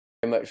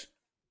very much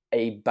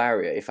a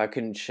barrier. If I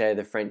couldn't share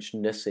the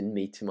Frenchness in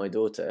me to my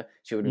daughter,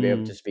 she wouldn't be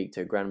able to speak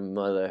to her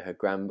grandmother, her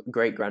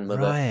great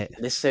grandmother. Right.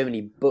 There's so many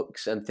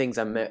books and things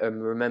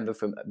remember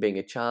from being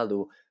a child,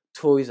 or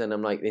toys, and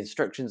I'm like, the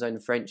instructions are in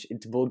French,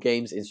 into board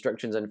games,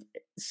 instructions, and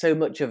so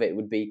much of it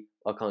would be,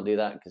 I can't do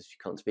that because she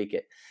can't speak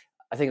it.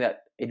 I think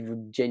that it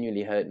would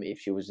genuinely hurt me if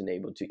she wasn't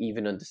able to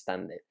even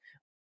understand it.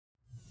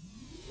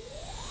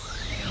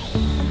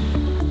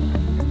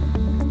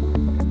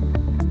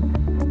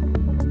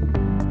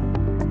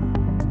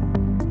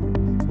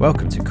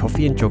 Welcome to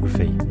Coffee and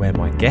Geography, where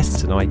my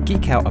guests and I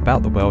geek out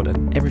about the world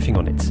and everything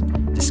on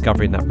it,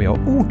 discovering that we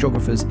are all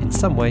geographers in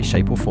some way,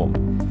 shape or form.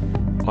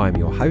 I'm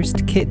your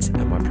host, Kit,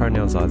 and my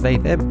pronouns are they,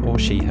 them or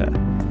she, her.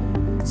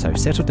 So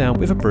settle down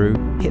with a brew,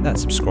 hit that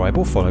subscribe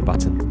or follow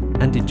button,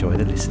 and enjoy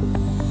the listen.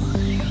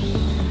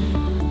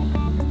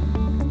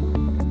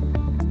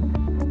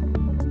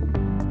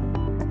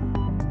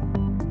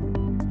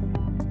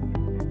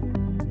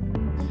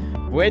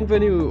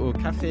 Bienvenue au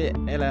Café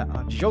et la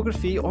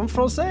Géographie en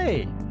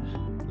français.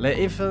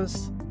 Les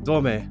enfants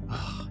dorment.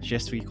 Oh, je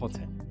suis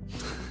content.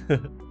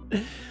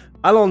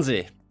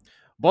 Allons-y.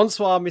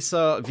 Bonsoir,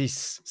 Mr.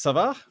 Viss. Ça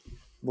va?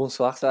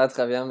 Bonsoir, ça va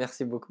très bien,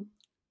 merci beaucoup.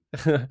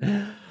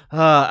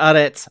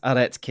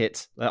 Arrête,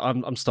 Kit.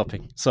 I'm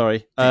stopping.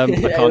 Sorry. I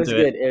can't do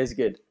it. It was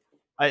good.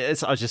 I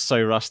was just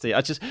so rusty.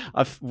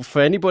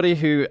 For anybody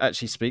who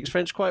actually speaks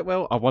French quite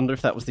well, I wonder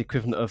if that was the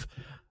equivalent of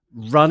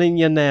running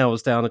your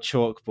nails down a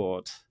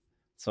chalkboard.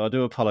 So I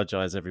do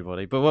apologise,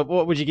 everybody. But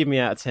what would you give me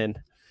out of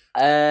 10?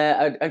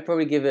 I'd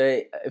probably give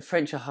a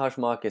French a harsh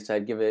marker, so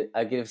I'd give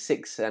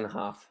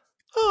 6.5.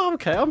 Oh,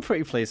 okay. I'm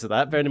pretty pleased with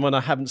that. Bearing in mind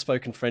I haven't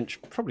spoken French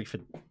probably for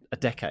a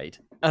decade.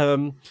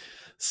 Okay,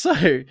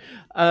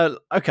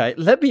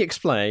 let me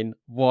explain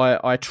why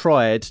I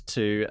tried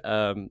to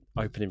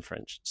open in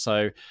French.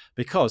 So,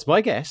 because my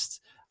guest,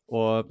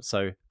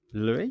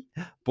 Louis,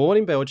 born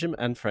in Belgium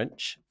and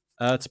French,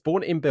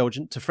 born in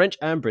Belgium to French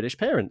and British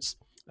parents.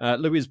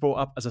 Louis was brought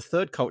up as a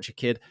third culture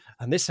kid,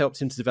 and this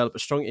helped him to develop a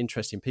strong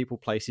interest in people,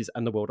 places,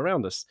 and the world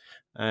around us.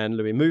 And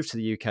Louis moved to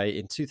the UK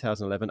in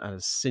 2011 and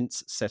has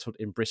since settled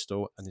in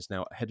Bristol and is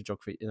now head of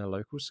geography in a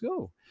local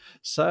school.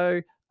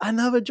 So,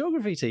 another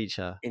geography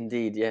teacher.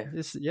 Indeed,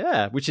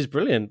 yeah. Which is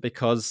brilliant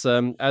because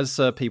as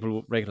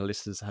people, regular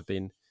listeners have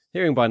been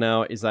hearing by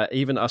now, is that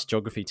even us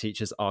geography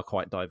teachers are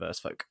quite diverse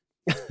folk.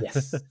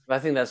 Yes, I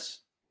think that's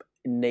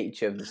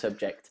nature of the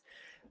subject.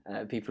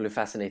 People are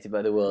fascinated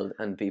by the world,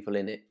 and people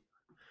in it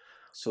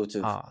sort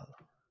of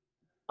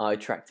are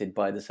attracted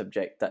by the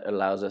subject that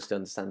allows us to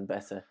understand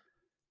better.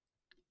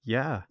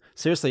 Yeah,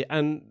 seriously.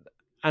 And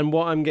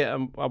what I'm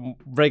getting,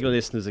 regular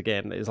listeners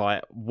again, is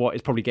like what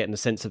is probably getting a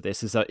sense of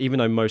this is that even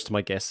though most of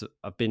my guests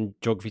have been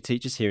geography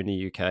teachers here in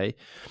the UK,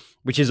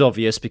 which is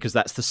obvious because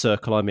that's the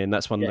circle I'm in,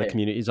 that's one of the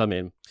communities I'm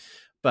in,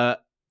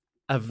 but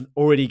have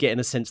already getting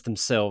a sense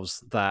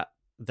themselves that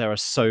there are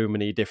so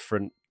many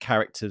different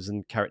characters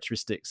and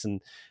characteristics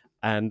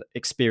and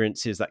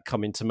experiences that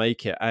come in to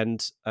make it.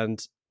 And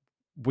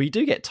we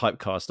do get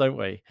typecast, don't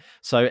we?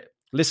 So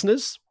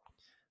listeners,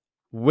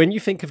 when you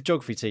think of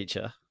geography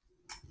teacher,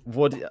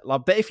 I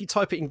bet if you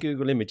type it in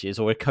Google Images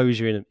or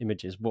Ecosia in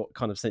Images, what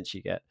kind of sense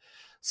you get?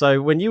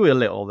 So when you were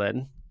little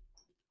then,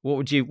 what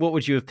would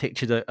you have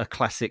pictured a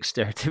classic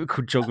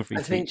stereotypical geography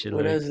teacher? I think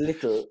when I was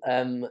little,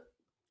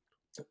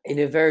 in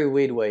a very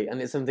weird way, and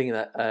it's something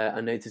that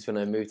I noticed when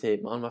I moved here.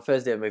 On my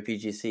first day of my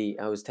PGC,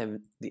 I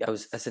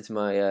said to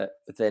my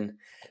then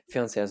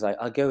fiance, I was like,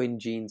 I'll go in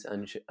jeans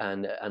and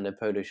a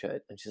polo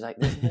shirt, and she's like,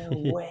 there's no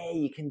way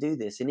you can do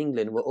this in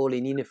England. We're all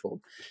in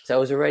uniform. So I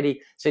was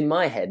already in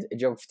my head, a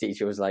geography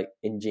teacher was like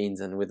in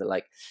jeans and with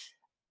like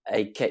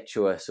a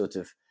Quechua sort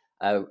of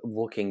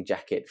walking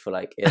jacket for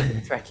like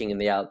trekking in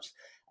the Alps.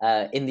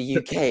 In the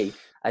UK,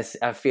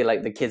 I feel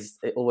like the kids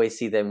always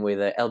see them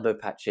with elbow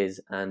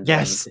patches and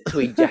a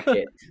tweed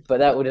jacket, but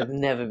that would have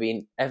never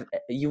been.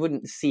 You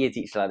wouldn't see a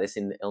teacher like this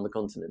on the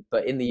continent,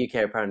 but in the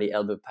UK, apparently,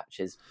 elbow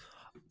patches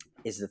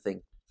is the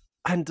thing.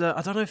 And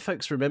I don't know if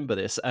folks remember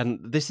this, and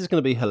this is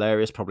going to be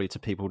hilarious probably to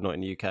people not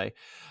in the UK,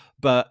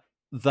 but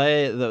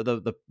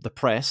the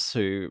press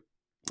who,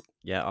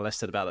 I'll less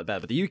said about that better,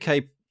 but the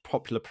UK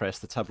popular press,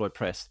 the tabloid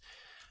press,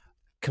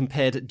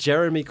 compared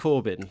Jeremy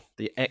Corbyn,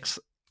 the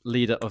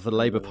ex-leader of the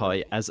Labour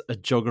Party, as a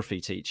geography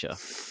teacher.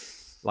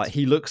 Like,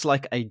 he looks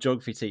like a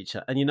geography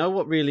teacher. And you know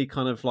what really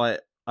kind of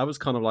like, I was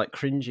kind of like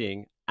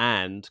cringing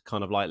and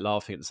kind of like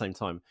laughing at the same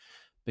time.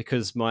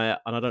 Because and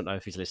I don't know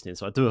if he's listening,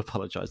 so I do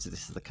apologise if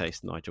this is the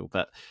case, Nigel,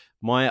 but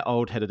my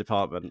old head of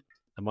department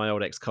and my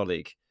old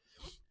ex-colleague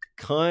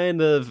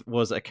kind of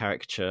was a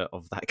caricature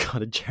of that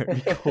kind of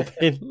Jeremy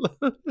Corbyn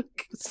look.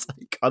 It's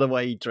like kind of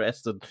way he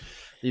dressed and,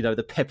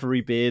 the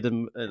peppery beard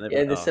and everything.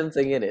 Yeah, there's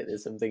something in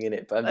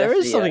it. But there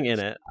is something in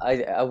it.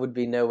 I would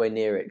be nowhere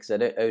near it because I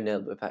don't own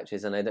elbow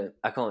patches and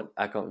I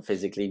can't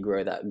physically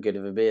grow that good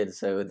of a beard,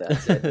 so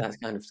that's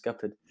kind of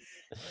scuppered.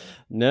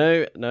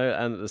 No,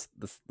 and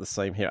the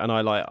same here. And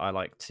I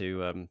like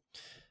to,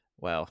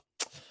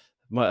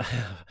 my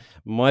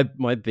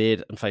my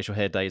beard and facial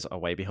hair days are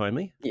way behind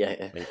me.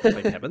 Yeah,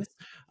 Thank heavens.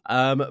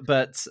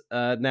 But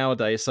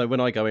nowadays, so when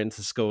I go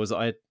into schools,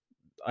 I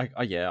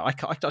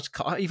just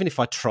can't, even if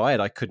I tried,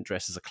 I couldn't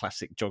dress as a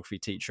classic geography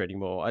teacher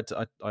anymore.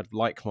 I'd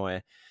like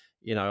my,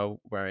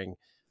 wearing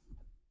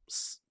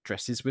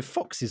dresses with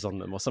foxes on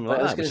them or something But like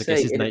I was that, going which to I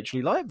guess say, is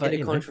naturally like. in But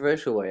a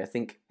controversial way, I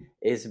think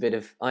is a bit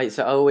of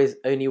so I always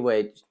only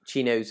wear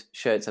chinos,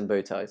 shirts, and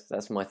bow ties.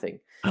 That's my thing.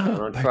 And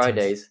on bow ties.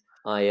 Fridays,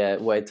 I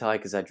wear a tie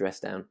because I dress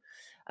down.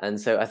 And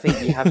so I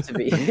think you have to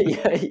be,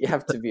 yeah, you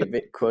have to be a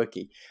bit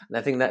quirky. And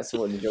I think that's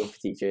what the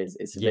geography teacher is.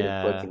 It's a bit of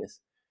Yeah, quirkiness.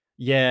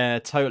 yeah,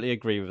 totally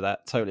agree with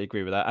that. Totally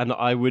agree with that. And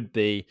I would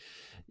be,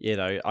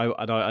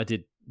 I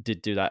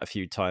did do that a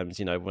few times.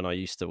 When I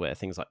used to wear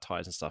things like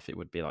ties and stuff, it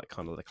would be like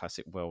kind of the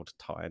classic world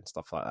tie and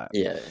stuff like that.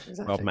 Yeah, World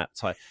exactly. map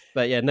tie.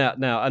 But yeah, now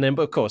and then,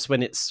 but of course,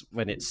 when it's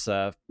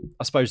I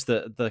suppose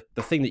the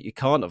thing that you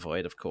can't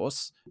avoid, of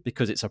course,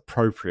 because it's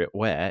appropriate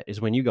wear,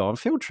 is when you go on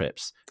field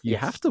trips. You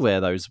Yes, have to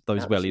wear those wellies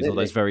or those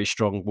absolutely. very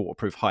strong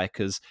waterproof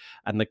hikers,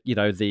 and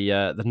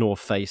the North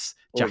Face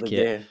All the jacket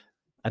gear.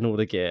 and all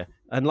the gear.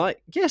 And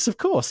like, yes, of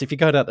course, if you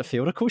go down the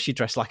field, of course you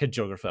dress like a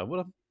geographer.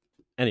 Well,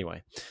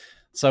 anyway,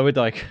 so we're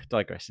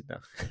digressing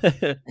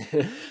now.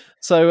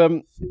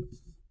 So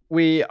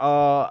we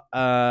are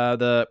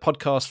the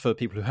podcast for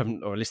people who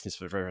haven't or listeners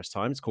for the very first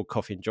time. It's called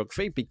Coffee and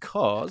Geography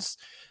because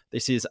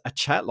this is a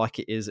chat like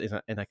it is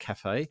in a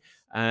cafe,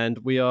 and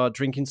we are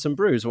drinking some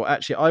brews. Well,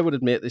 actually, I would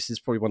admit this is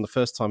probably one of the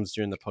first times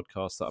during the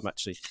podcast that I'm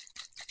actually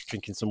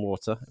drinking some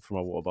water from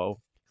my water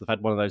bowl. I've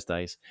had one of those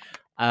days.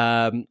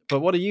 But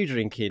what are you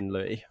drinking,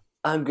 Louis?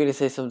 I'm going to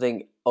say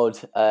something odd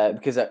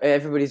because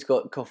everybody's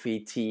got coffee,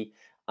 tea.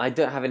 I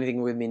don't have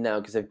anything with me now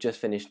because I've just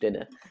finished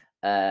dinner.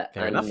 Fair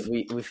And enough.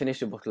 we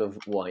finished a bottle of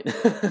wine, which is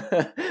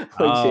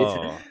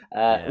Oh,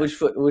 yeah.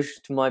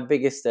 which to my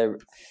biggest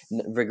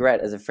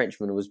regret as a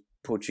Frenchman was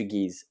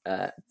Portuguese,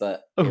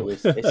 but Oh,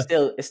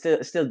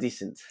 it's still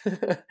decent.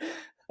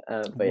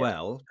 But yeah,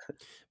 well,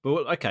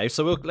 okay.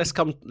 So let's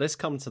come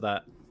to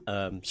that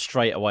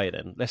straight away.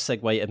 Then let's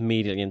segue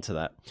immediately into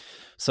that.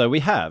 So we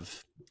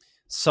have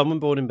someone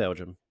born in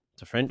Belgium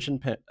to French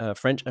and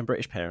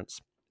British parents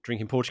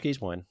drinking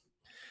Portuguese wine.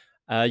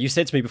 You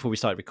said to me before we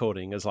started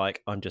recording, as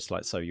like I'm just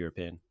like so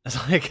European. It's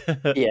like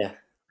yeah.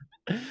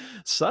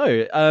 so.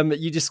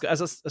 You just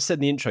as I said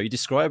in the intro, you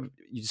describe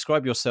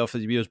yourself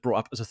as you was brought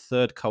up as a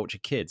third culture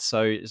kid.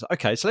 So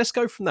okay, so let's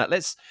go from that.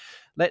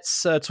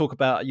 Let's talk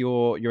about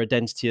your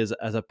identity as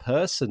a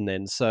person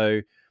then.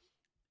 So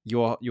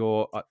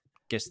you're I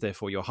guess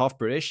therefore you're half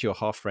British, you're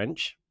half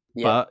French,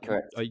 Yeah, but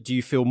correct. do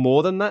you feel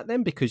more than that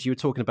then because you were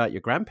talking about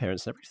your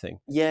grandparents and everything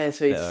Yeah,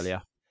 so a bit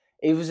earlier?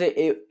 it was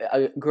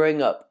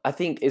growing up. I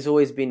think it's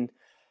always been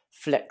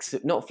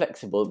not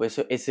flexible, but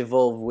it's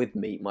evolved with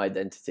me. My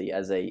identity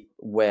as a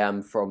where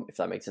I'm from, if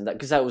that makes sense.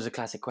 Because that was a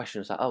classic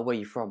question. It's like, oh, where are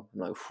you from? I'm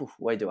like, "Phew,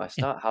 where do I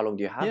start? How long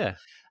do you have? Yeah,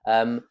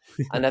 Um,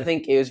 and I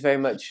think it was very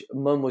much.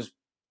 Mum was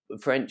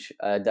French,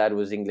 dad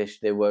was English.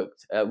 They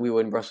worked. We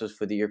were in Brussels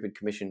for the European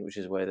Commission, which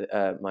is where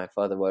my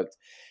father worked.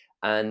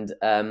 And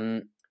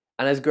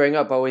as growing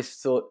up, I always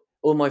thought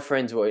all my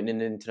friends were in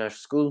an international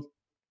school,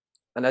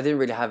 and I didn't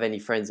really have any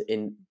friends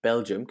in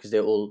Belgium because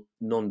they're all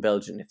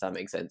non-Belgian, if that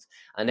makes sense.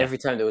 And yeah. every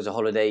time there was a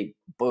holiday,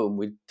 boom,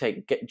 we'd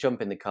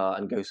jump in the car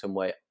and go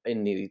somewhere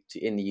in the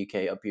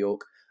UK, up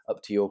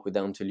to York, or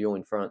down to Lyon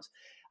in France.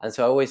 And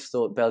so I always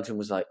thought Belgium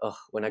was like, oh,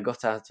 when I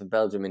got out of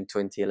Belgium in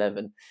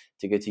 2011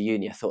 to go to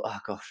uni, I thought, oh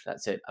gosh,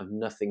 that's it. I've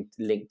nothing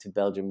linked to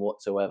Belgium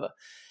whatsoever.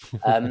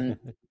 Um,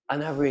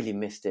 and I really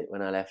missed it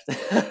when I left.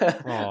 I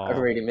Oh,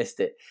 really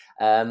missed it.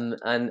 And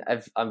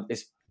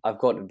I've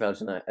got a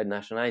Belgian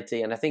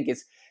nationality, and I think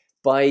it's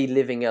by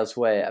living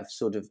elsewhere, I've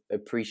sort of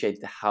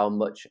appreciated how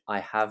much I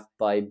have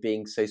by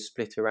being so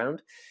split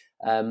around.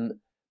 Um,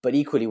 but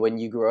equally, when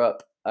you grow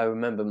up, I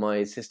remember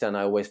my sister and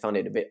I always found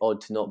it a bit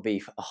odd to not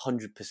be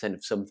 100%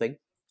 of something.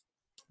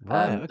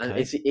 right. And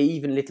Okay. it's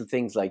even little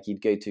things like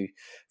you'd go to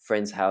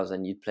friend's house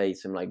and you'd play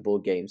some like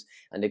board games,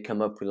 and they'd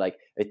come up with like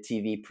a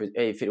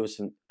if it was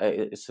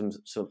some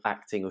sort of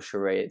acting or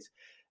charades,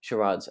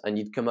 and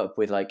you'd come up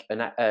with like a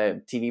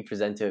TV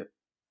presenter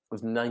of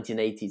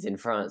 1980s in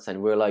France,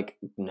 and we're like,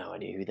 no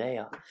idea who they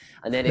are.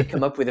 And then it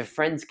come up with a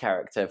Friends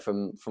character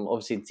from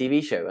obviously the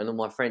TV show, and all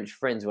my French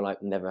friends were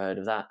like, never heard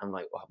of that. I'm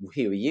like, well,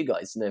 who are you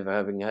guys? Never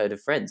having heard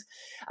of Friends.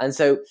 And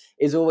so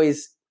it's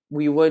always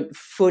we weren't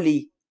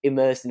fully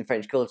immersed in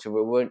French culture,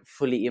 we weren't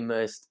fully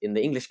immersed in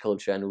the English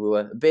culture, and we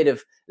were a bit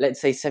of,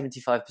 let's say,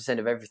 75%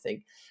 of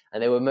everything.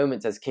 And there were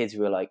moments as kids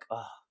we were like,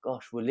 oh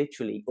gosh, we're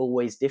literally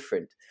always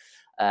different.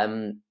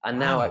 And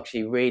now I Wow.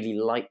 actually really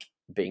like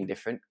being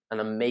different, and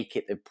I make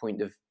it the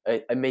point of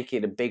I make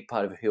it a big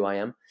part of who I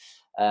am.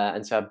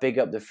 And so I big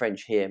up the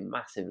French here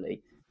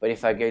massively. But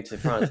if I go to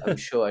France, I'm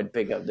sure I'd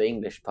big up the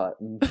English part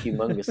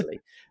humongously.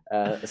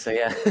 So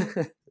yeah,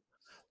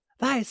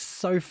 That is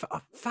so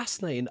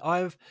fascinating.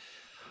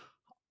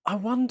 I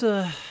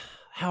wonder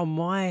how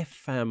my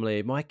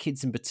family, my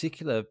kids in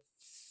particular,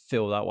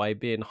 feel that way,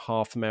 being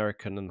half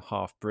American and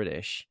half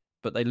British,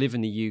 but they live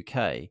in the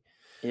UK.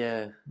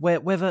 Yeah.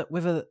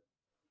 Whether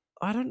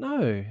I don't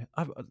know.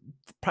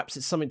 Perhaps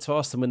it's something to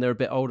ask them when they're a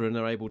bit older and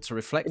they're able to It'd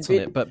reflect on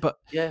it. be But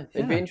yeah,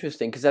 it'd be yeah,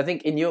 interesting because I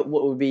think in your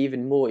what would be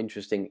even more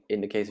interesting in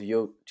the case of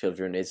your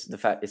children is the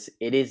fact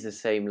it is the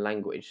same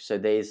language. So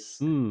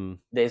mm,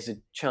 there's a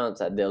chance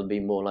that they'll be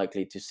more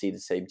likely to see the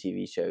same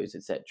TV shows,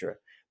 etc.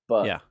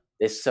 But yeah.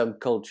 there's some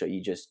culture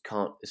you just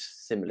can't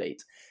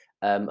assimilate.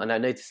 And I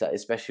noticed that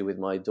especially with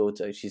my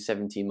daughter. She's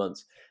 17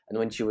 months, and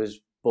when she was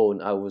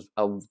born, I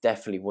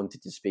definitely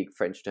wanted to speak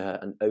French to her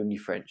and only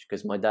French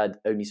because my dad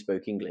only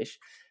spoke English.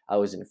 I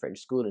was in a French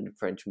school and a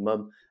French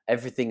mum.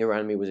 Everything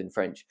around me was in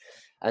French,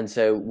 and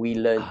so we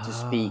learned to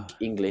speak Ah,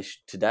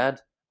 English to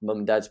dad. Mum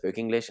and dad spoke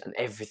English, and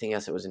everything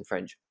else it was in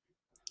French.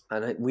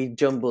 And we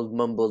jumbled,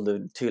 mumbled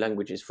the two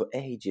languages for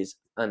ages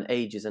and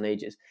ages and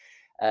ages.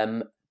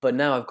 But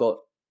now I've got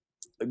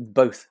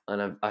both,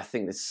 and I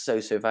think it's so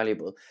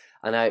valuable.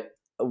 And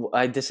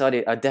I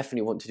decided I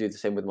definitely want to do the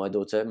same with my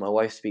daughter. My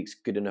wife speaks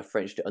good enough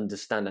French to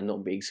understand and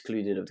not be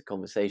excluded of the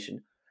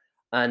conversation.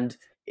 And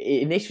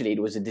initially,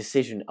 it was a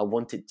decision I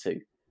wanted to.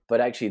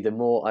 But actually, the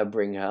more I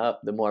bring her up,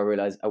 the more I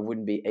realize I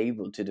wouldn't be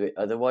able to do it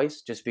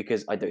otherwise, just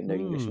because I don't know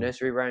English mm.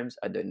 nursery rhymes,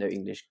 I don't know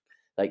English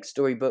like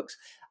storybooks.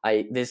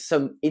 I There's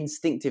some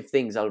instinctive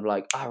things I'll be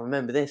like, I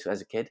remember this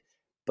as a kid,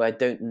 but I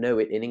don't know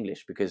it in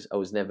English because I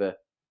was never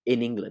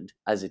in England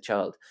as a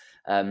child.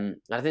 I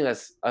think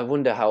that's. I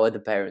wonder how other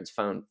parents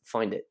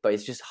find it, but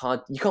it's just hard.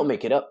 You can't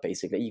make it up.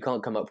 Basically, you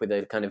can't come up with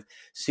a kind of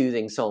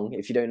soothing song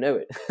if you don't know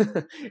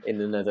it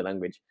in another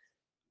language.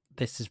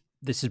 This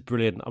is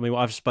brilliant. I mean,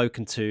 I've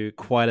spoken to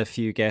quite a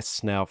few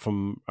guests now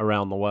from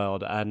around the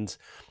world, and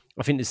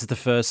I think this is the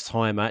first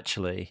time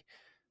actually.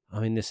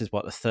 I mean, this is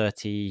what the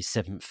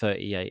 37th,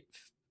 38th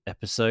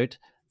episode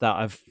that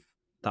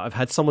I've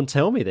had someone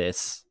tell me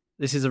this.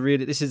 This is a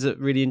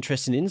really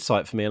interesting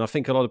insight for me, and I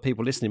think a lot of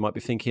people listening might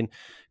be thinking,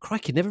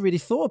 "Crikey, never really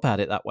thought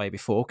about it that way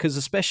before." Because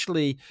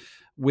especially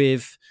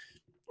with,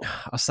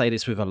 I say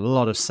this with a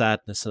lot of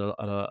sadness and a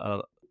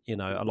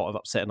lot of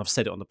upset, and I've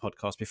said it on the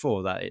podcast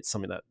before that it's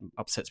something that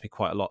upsets me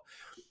quite a lot.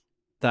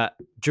 That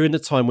during the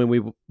time when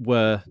we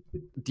were,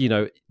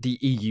 the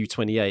EU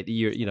 28, the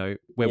year,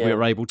 when we Yeah.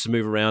 were able to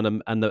move around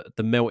and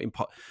the melting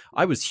pot,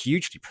 I was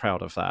hugely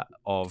proud of that,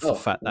 of the Oh,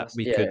 fact that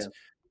we yeah, could,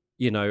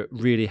 yeah.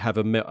 really have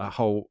a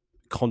whole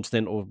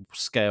continental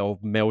scale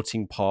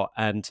melting pot,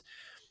 and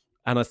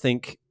I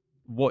think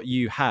what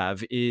you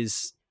have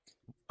is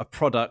a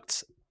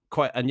product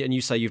quite, and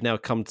you say you've now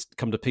come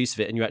to piece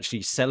of it, and you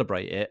actually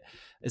celebrate it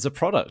as a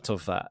product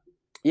of that,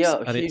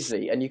 Yeah, and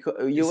hugely. And you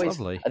it's always.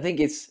 lovely. I think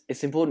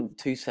it's important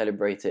to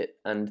celebrate it.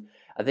 And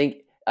I think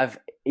I've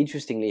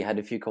interestingly had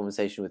a few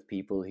conversations with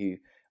people who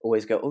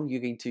always go, "Oh,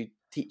 you're going to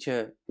teach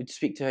her to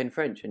speak to her in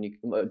French," and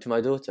to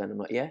my daughter, and I'm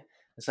like, "Yeah."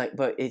 It's like,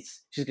 but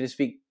it's she's going to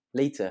speak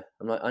later.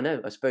 I'm like, I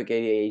know. I spoke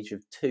at the age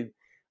of 2,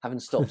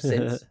 haven't stopped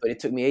since, but it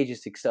took me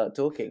ages to start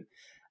talking.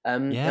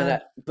 Yeah,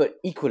 But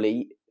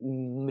equally,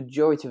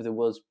 majority of the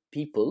world's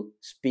people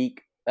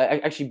speak.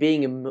 Actually,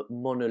 being a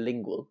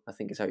monolingual, I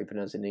think is how you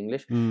pronounce it in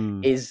English,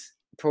 mm, is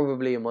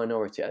probably a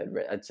minority.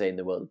 I'd say in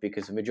the world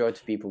because the majority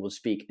of people will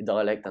speak a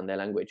dialect and their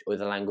language, or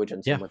the language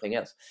and yeah, something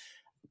else.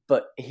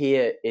 But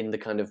here in the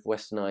kind of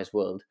westernized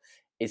world,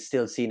 it's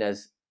still seen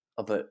as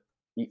of a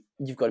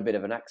you've got a bit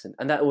of an accent,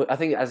 and I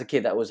think as a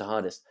kid that was the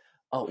hardest.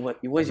 Oh,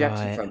 where's your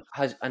accent right,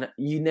 from? And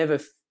you never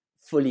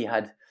fully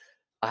had.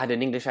 I had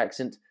an English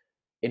accent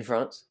in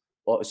France,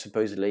 or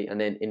supposedly, and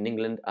then in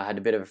England, I had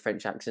a bit of a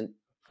French accent,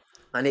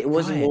 and it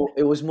wasn't right. more.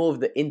 It was more of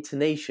the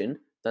intonation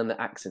than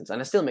the accents. And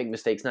I still make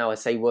mistakes now. I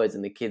say words,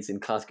 and the kids in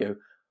class go,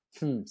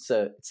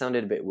 So it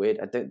sounded a bit weird.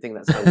 I don't think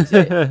that's how we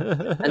say it."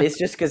 And it's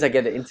just because I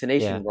get the Yeah.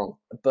 intonation wrong.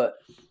 But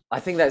I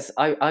think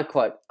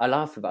I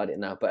laugh about it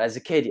now. But as a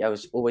kid, I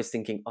was always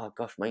thinking, "Oh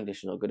gosh, my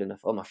English is not good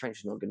enough. Oh, my French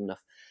is not good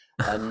enough."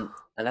 And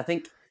I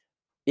think,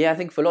 yeah, I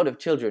think for a lot of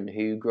children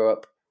who grow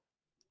up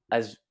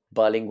as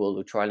bilingual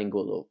or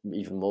trilingual or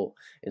even more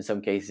in some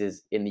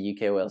cases in the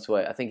UK or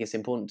elsewhere, I think it's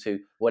important to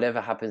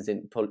whatever happens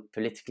in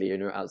politically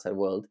in your outside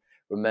world,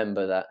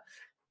 remember that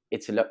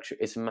it's a luxury.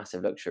 It's a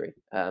massive luxury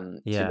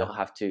to Yeah. not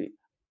have to.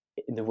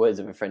 In the words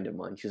of a friend of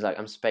mine, she's like,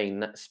 "I'm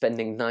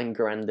spending 9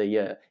 grand a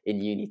year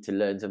in uni to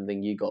learn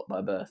something you got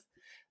by birth,"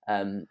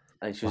 and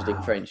she was doing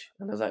Wow. French,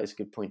 and I was like, "It's a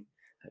good point.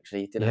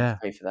 Actually, you didn't have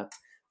to Yeah. pay for that.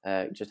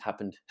 It just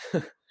happened."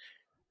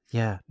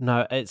 Yeah.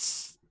 No,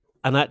 it's,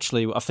 and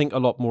actually, I think a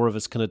lot more of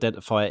us can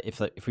identify it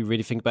if we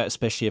really think about it,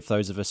 especially if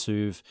those of us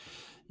who've,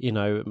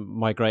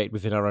 migrated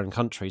within our own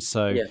countries.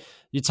 So Yeah,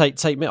 you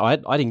take me. I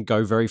didn't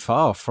go very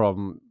far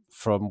from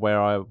where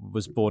I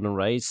was born and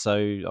raised. So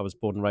I was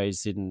born and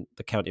raised in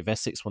the county of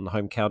Essex, one of the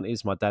home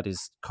counties. My dad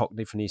is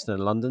Cockney from Eastern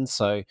London,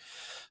 so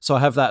I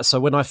have that. So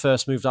when I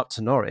first moved up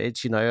to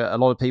Norwich, a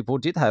lot of people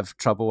did have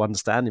trouble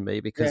understanding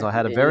me because yeah, I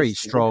had a it very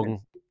is different.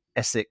 strong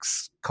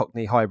Essex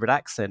Cockney hybrid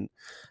accent,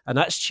 and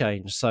that's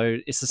changed. So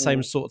it's the same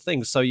Mm, sort of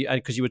thing. So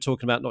because you were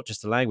talking about not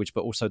just the language,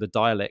 but also the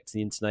dialect,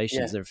 the intonations,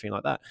 yeah, and everything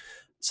like that.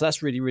 So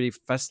that's really, really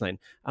fascinating.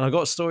 And I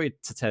got a story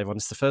to tell everyone.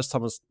 It's the first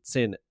time I was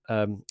seeing it,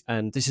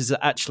 and this is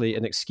actually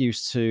an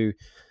excuse to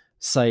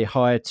say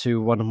hi to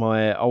one of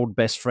my old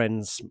best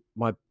friends,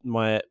 my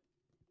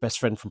best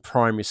friend from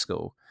primary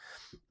school,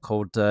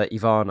 called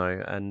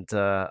Ivano, and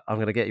I'm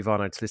going to get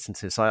Ivano to listen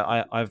to this.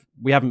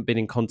 We haven't been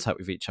in contact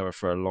with each other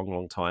for a long,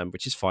 long time,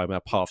 which is fine.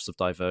 Our paths have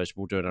diverged.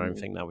 We're all doing our own Mm.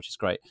 thing now, which is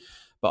great.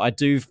 But I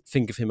do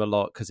think of him a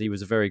lot because he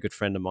was a very good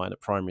friend of mine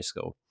at primary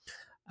school.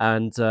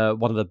 And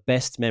one of the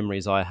best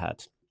memories I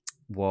had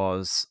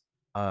was,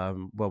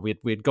 well,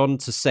 we'd gone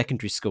to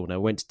secondary school. Now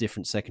we went to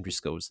different secondary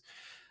schools,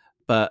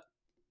 but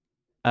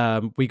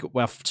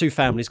our two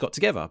families got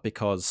together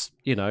because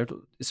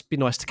it's be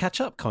nice to catch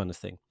up, kind of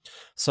thing.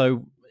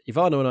 So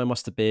Ivano and I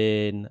must have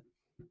been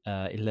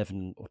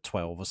 11 or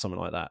 12 or something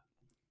like that.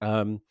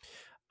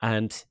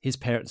 And his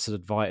parents had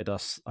invited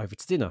us over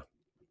to dinner,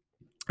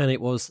 and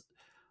it was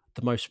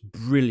the most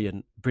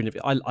brilliant.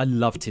 I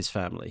loved his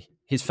family.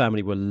 His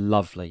family were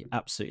lovely,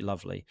 absolutely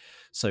lovely.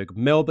 So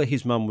Melba,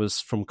 his mum was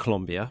from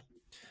Colombia.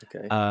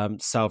 Okay.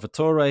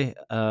 Salvatore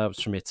was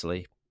from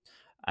Italy,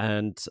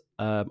 and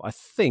I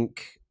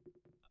think,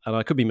 and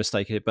I could be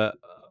mistaken, but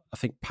I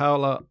think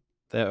Paola,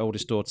 their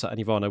oldest daughter, and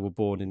Ivano were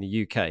born in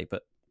the UK.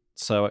 But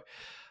so,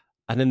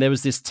 and then there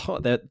was this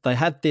time they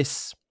had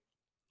this.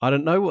 I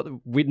don't know what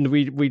we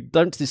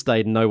don't to this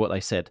day know what they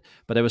said,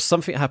 but there was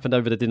something happened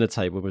over the dinner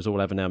table when we was all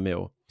having our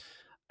meal,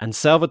 and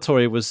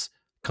Salvatore was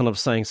kind of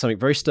saying something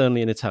very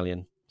sternly in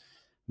Italian.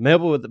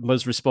 Melba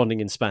was responding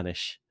in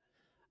Spanish,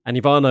 and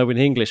Ivano in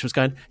English was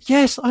going,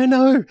 "Yes, I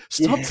know.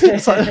 Stop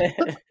it!"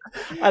 Yeah.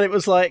 And it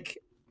was like,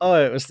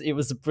 oh, it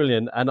was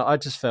brilliant, and I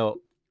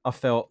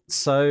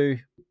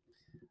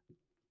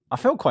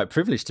felt quite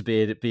privileged to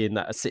be in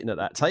that, sitting at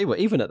that table,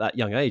 even at that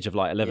young age of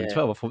like 11, Yeah.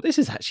 12. I thought, this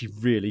is actually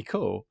really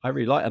cool. I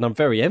really like, and I'm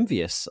very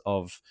envious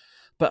of.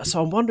 But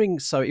so I'm wondering,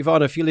 so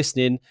Ivana, if you're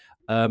listening,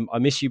 I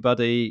miss you,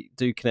 buddy.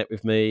 Do connect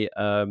with me.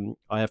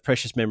 I have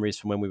precious memories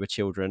from when we were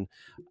children.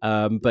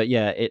 But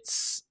yeah,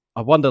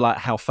 I wonder like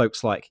how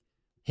folks like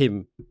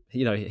him,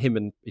 him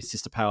and his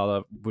sister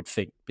Paola would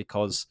think,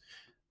 because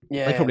they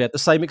Yeah. probably had the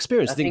same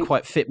experience. I It didn't think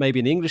quite fit maybe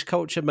in the English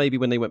culture, maybe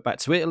when they went back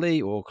to Italy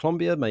or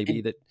Colombia,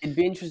 maybe that. it'd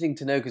be interesting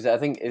to know, because I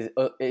think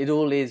it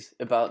all is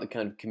about the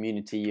kind of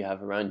community you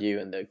have around you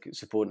and the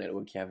support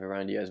network you have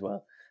around you as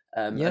well.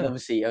 And Yeah.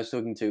 obviously, I was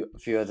talking to a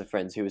few other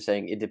friends who were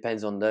saying it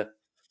depends on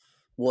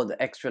what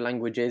the extra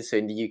language is. So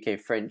in the UK,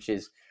 French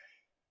is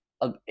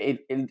it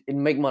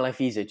make my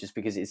life easier just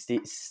because it's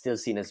still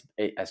seen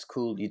as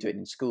cool. You do it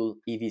in school.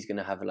 Evie's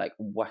gonna have a like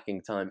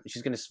whacking time.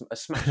 She's gonna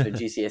smash her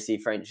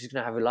GCSE French. She's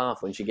gonna have a laugh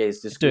when she goes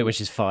to Do it when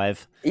school. she's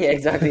 5. Yeah,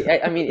 exactly.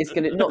 I mean, it's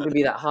gonna not gonna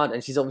be that hard,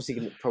 and she's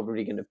obviously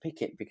probably gonna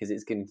pick it because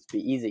it's going to be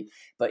easy.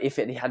 But if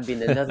it had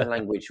been another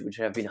language, which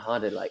would have been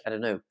harder, like I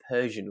don't know,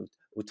 Persian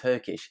or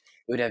Turkish,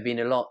 it would have been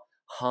a lot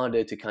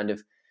harder to kind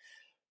of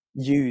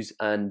use.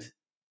 And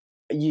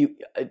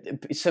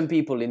some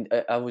people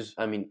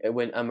I mean,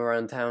 when I'm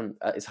around town,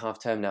 it's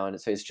half term now, and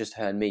so it's just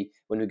her and me.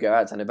 When we go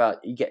out and about,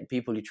 you get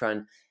people who try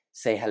and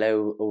say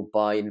hello or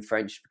bye in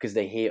French because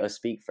they hear us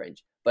speak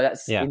French. But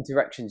that's Yeah.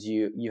 interactions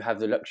you have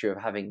the luxury of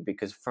having,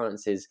 because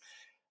France is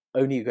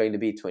only going to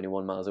be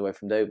 21 miles away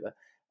from Dover.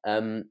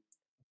 Um,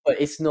 but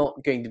it's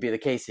not going to be the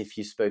case if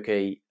you spoke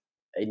an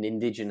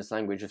indigenous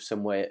language of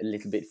somewhere a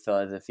little bit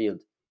further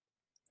afield.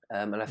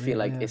 And I feel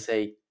like Yeah.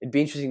 it'd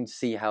be interesting to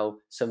see how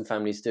some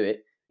families do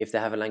it if they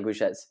have a language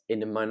that's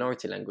in a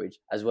minority language,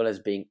 as well as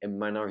being a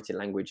minority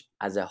language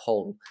as a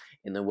whole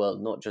in the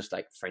world, not just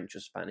like French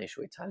or Spanish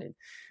or Italian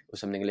or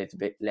something a little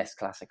bit less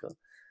classical.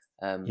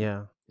 Um,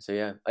 Yeah. so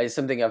yeah, it's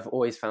something I've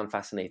always found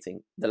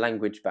fascinating: the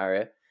language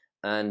barrier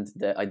and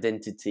the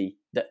identity,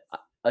 the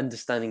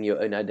understanding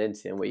your own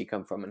identity and where you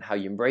come from and how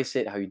you embrace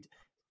it.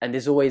 And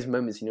there's always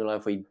moments in your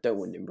life where you don't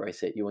want to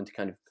embrace it. You want to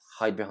kind of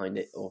hide behind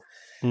it,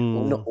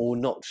 Mm. or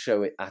not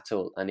show it at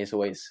all. And it's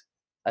always,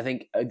 I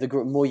think, the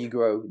more you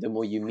grow, the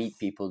more you meet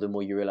people, the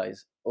more you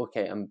realize,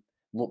 okay, I'm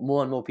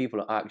more and more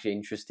people are actually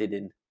interested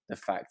in the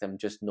fact I'm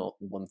just not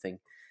one thing.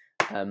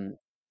 Um,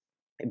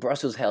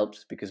 Brussels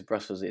helps because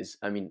Brussels is,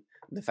 I mean,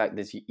 the fact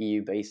that it's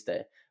EU based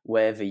there,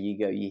 wherever you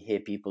go, you hear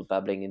people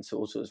babbling in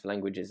all sorts of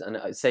languages. And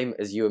same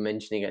as you were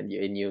mentioning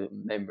in your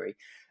memory,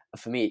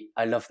 for me,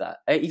 I love that.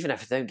 Even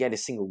if I don't get a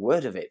single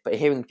word of it, but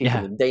hearing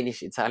people Yeah. in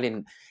Danish,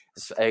 Italian,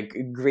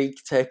 Greek,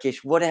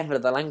 Turkish, whatever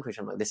the language,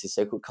 I'm like, this is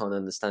so cool. Can't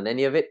understand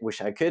any of it.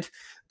 Wish I could,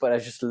 but I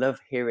just love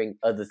hearing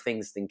other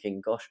things.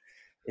 Thinking, gosh,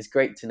 it's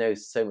great to know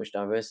so much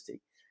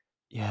diversity.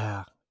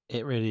 Yeah,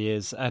 it really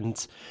is. And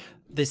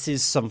this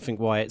is something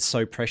why it's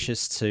so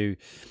precious to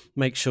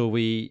make sure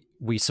we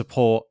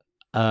support,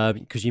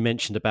 because you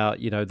mentioned about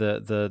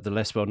the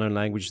less well known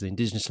languages, the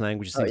indigenous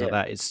languages, Oh things like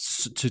yeah, that.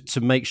 It's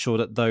to make sure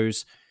that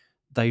those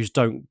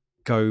don't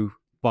go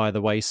by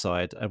the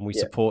wayside, and we yeah,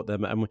 support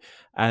them.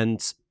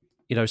 And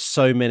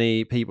so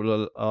many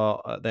people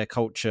are their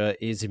culture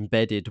is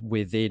embedded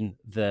within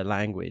their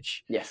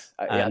language. yes,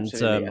 yeah, And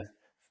absolutely. Yeah.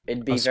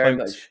 It'd I be spoke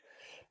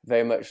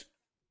very much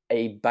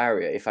a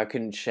barrier if I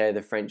couldn't share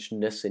the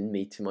Frenchness in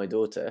me to my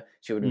daughter.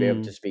 She wouldn't be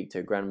able to mm, speak to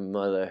her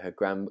grandmother, her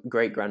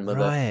great grandmother.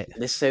 right.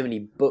 There's so many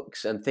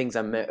books and things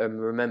I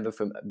remember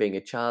from being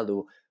a child,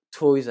 or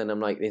toys, and I'm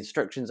like, the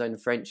instructions are in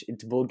French,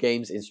 into board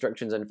games,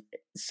 instructions, and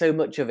so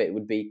much of it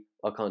would be,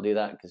 I can't do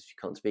that because she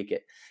can't speak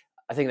it.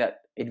 I think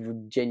that it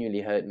would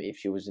genuinely hurt me if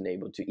she wasn't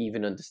able to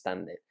even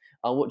understand it.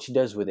 And what she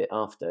does with it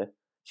after,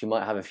 she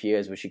might have a few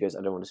years where she goes,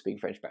 I don't want to speak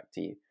French back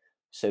to you.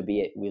 So be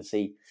it, we'll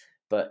see.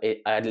 But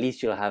at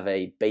least you'll have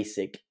a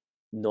basic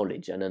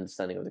knowledge and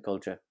understanding of the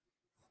culture.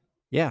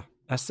 Yeah,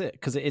 that's it,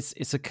 because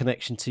it's a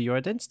connection to your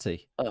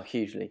identity. Oh,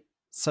 hugely.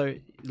 So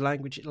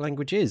language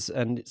is,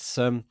 and it's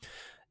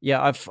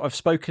yeah, I've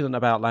spoken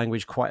about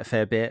language quite a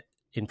fair bit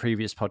in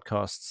previous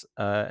podcasts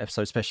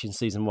episodes, especially in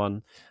season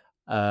 1.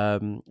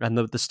 And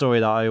the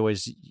story that I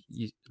always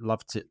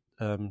loved to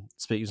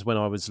speak is when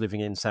I was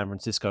living in San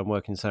Francisco and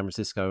working in San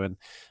Francisco,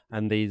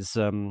 and these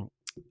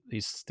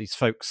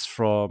folks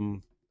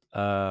from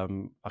I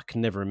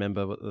can never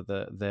remember what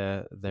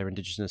their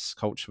indigenous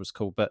culture was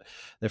called, but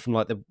they're from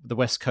like the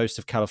west coast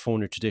of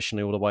California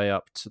traditionally, all the way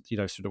up to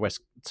through the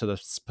west to the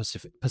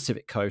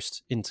Pacific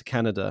coast into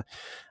Canada,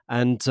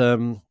 and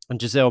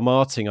Giselle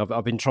Martin,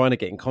 I've been trying to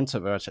get in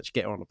contact with her to actually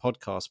get her on the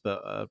podcast,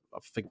 but I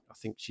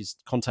think she's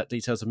contact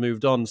details have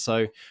moved on,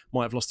 so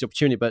might have lost the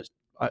opportunity. But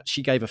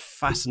she gave a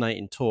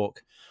fascinating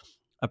talk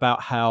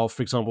about how,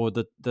 for example,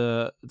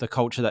 the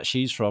culture that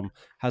she's from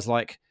has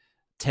like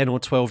 10 or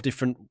 12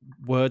 different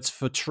words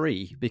for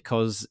tree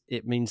because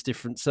it means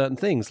different certain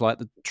things, like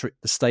the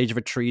stage of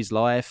a tree's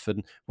life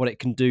and what it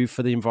can do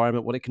for the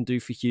environment, what it can do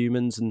for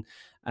humans,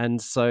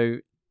 and so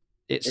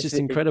it's just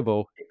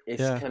incredible.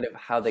 It's kind of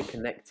how they're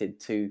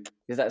connected to,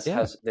 because that's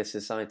how their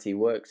society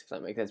works, if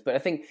that makes sense. But I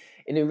think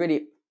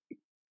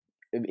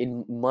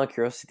in my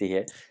curiosity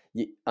here,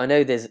 I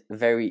know there's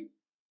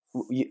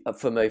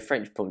from a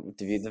French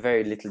point of view, the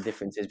very little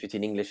differences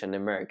between English and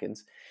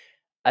Americans,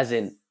 as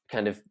in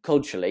kind of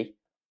culturally.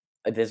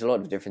 There's a lot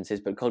of differences,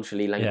 but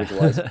culturally,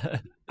 language-wise,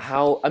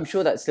 how I'm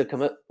sure that still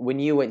come up when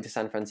you went to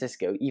San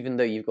Francisco. Even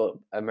though you've got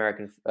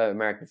American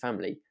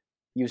family,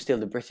 you were still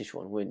the British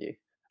one, weren't you?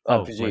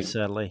 I presume. Most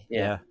certainly.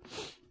 Yeah.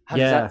 How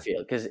does that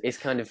feel? Because it's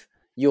kind of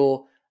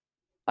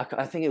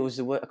I think it was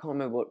the word. I can't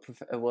remember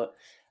what.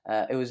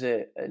 It was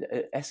an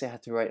essay I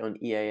had to write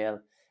on EAL.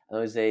 And it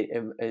was a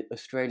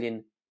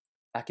Australian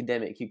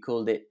academic who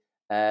called it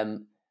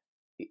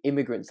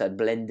immigrants that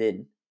blend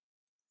in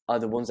are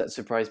the ones that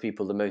surprise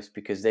people the most,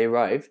 because they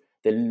arrive,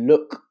 they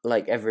look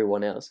like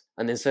everyone else,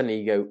 and then suddenly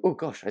you go, oh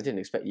gosh, I didn't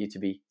expect you to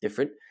be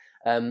different.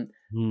 And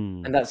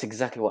that's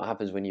exactly what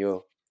happens when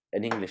you're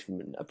an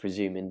Englishman, I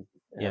presume.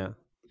 Yeah.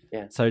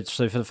 So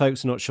for the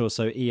folks who are not sure,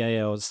 so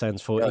EAL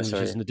stands for English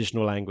as an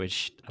additional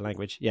language.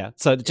 Yeah.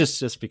 So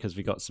just because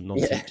we got some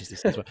non-teachers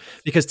as well,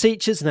 because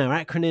teachers now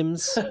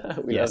acronyms.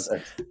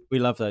 We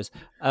love those.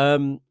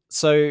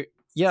 So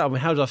yeah, I mean,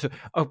 how do I feel?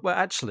 Oh, well,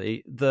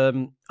 actually,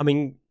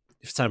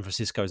 San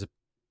Francisco is a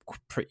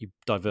pretty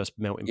diverse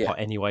melting pot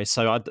anyway,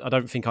 so I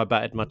don't think I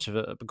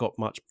got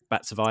much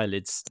bats of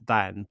eyelids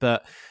then.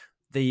 But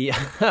the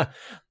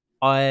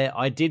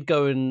I did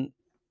go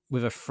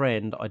with a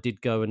friend. I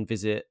did go and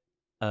visit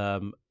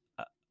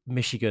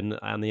Michigan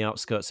and the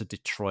outskirts of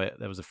Detroit.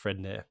 There was a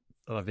friend there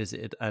that I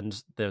visited, and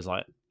there's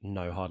like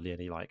hardly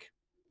any like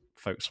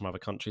folks from other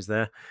countries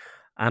there,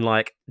 and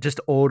like just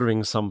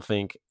ordering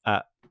something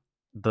at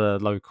the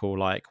local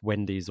like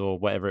Wendy's or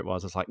whatever it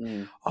was, it's like,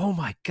 oh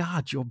my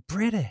god, you're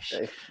British.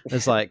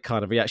 It's like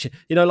kind of reaction,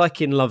 like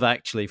in Love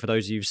Actually, for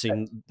those of you who've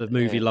seen the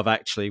movie Love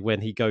Actually,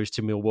 when he goes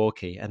to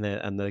Milwaukee and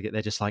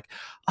they're just like,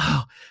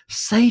 oh,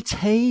 say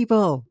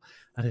table,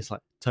 and it's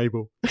like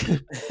table. Go,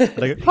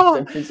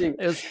 oh.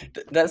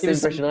 That's the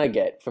impression I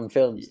get from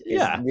films.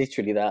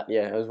 Literally that.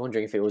 I was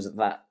wondering if it was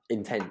that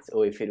intense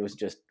or if it was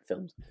just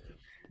films.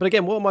 But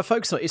again, what am I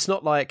focused on? It's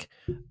not like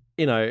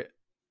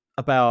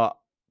about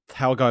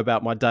how I go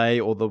about my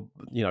day, or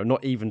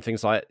not even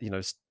things like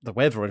the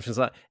weather or anything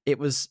like that. It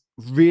was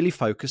really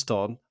focused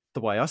on the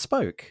way I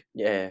spoke,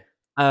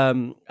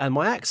 and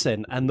my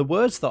accent and the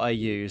words that I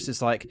use.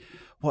 Is like,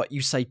 what you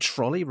say,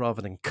 trolley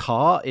rather than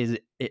car,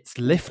 it's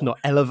lift, not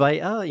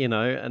elevator,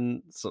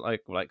 and so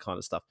like all that kind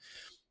of stuff.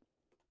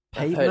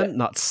 Pavement,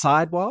 not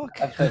sidewalk.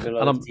 I've heard a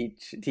lot of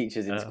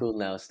teachers in school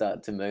now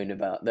start to moan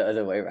about the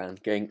other way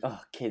around, going, "Oh,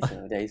 kids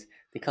nowadays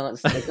they can't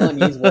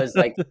use words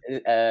like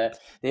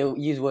they'll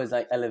use words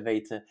like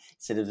elevator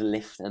instead of the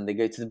lift, and they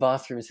go to the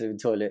bathroom instead of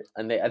the toilet."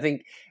 And I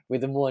think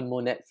with the more and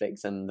more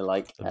Netflix and the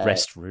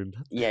restroom,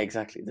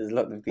 exactly. There's a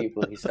lot of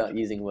people who start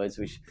using words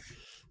which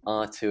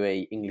are to a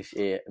English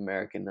ear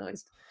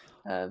Americanized.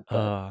 I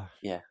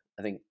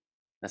think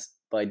that's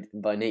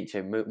by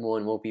nature. More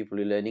and more people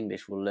who learn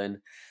English will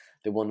learn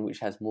the one which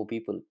has more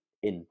people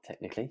in,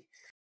 technically.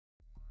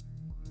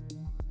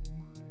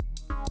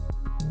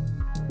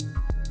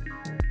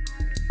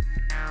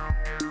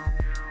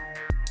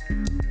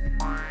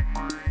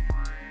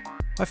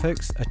 Hi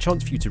folks, a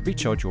chance for you to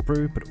recharge your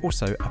brew, but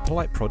also a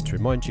polite prod to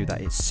remind you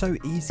that it's so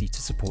easy to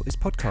support this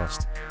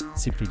podcast.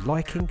 Simply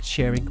liking,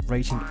 sharing,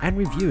 rating and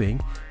reviewing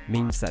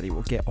means that it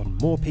will get on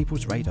more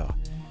people's radar.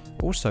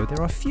 Also, there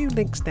are a few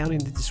links down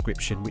in the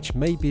description which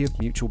may be of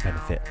mutual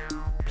benefit.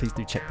 Please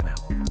do check them out.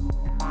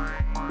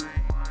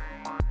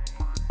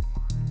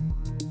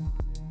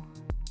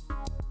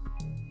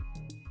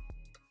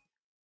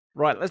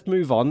 Right, let's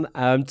move on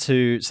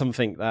to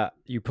something that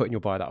you put in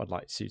your bio that I would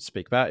like to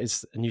speak about.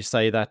 And you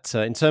say that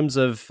in terms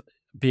of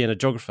being a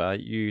geographer,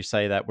 you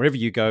say that wherever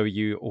you go,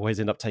 you always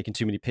end up taking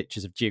too many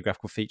pictures of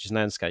geographical features and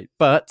landscape,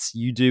 but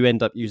you do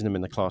end up using them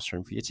in the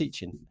classroom for your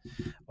teaching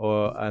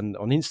or and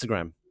on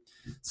Instagram.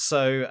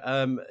 So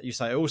you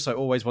say, I also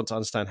always want to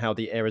understand how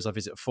the areas I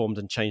visit formed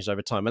and changed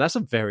over time. And that's a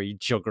very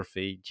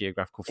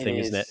geographical It thing,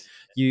 isn't it?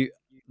 is.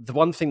 The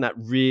one thing that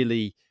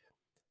really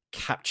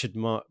captured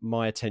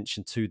my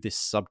attention to this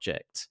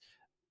subject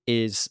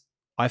is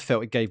I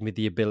felt it gave me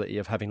the ability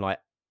of having like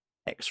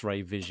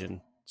X-ray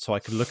vision. So I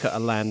could look at a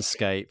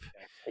landscape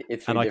Through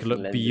and I could different look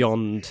lenses.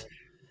 beyond,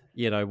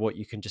 what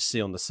you can just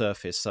see on the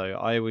surface. So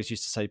I always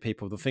used to say to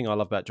people, the thing I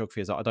love about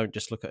geography is that I don't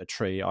just look at a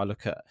tree, I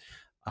look at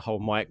a whole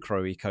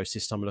micro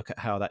ecosystem. I look at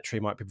how that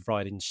tree might be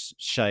providing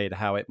shade,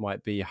 how it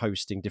might be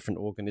hosting different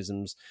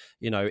organisms.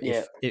 Yeah,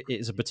 If it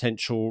is a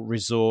potential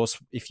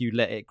resource, if you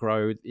let it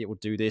grow, it will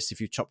do this.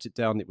 If you chopped it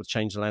down, it would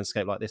change the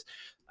landscape like this.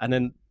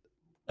 And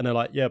they're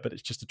like, yeah, but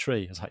it's just a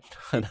tree. I was like,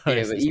 no, no,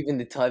 yeah, but even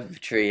the type of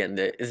tree and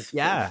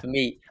yeah. for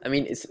me, I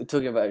mean, it's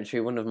talking about a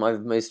tree. One of my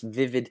most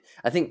vivid,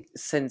 I think,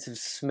 sense of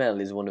smell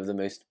is one of the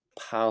most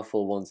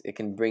powerful ones. It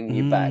can bring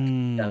you back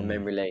down Mm,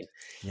 memory lane.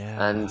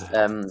 And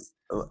yeah.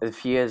 a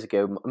few years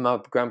ago, my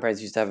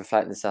grandparents used to have a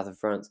flat in the south of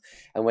France,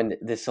 and when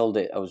they sold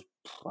it, I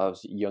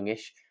was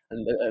youngish.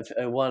 And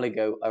a while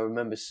ago, I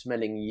remember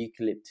smelling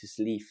eucalyptus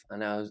leaf,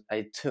 and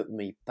it took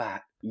me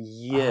back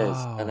years,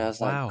 and I Oh, was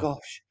like, wow.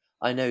 gosh,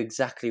 I know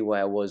exactly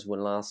where I was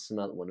when I last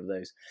smelled one of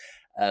those.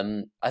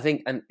 I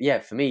think, and yeah,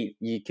 for me,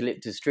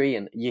 eucalyptus tree,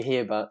 and you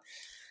hear about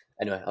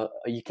anyway,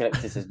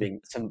 eucalyptus as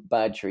being some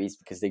bad trees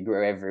because they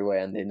grow everywhere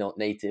and they're not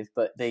native,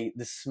 but the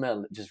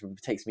smell just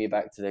takes me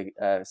back to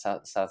the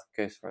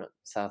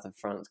south of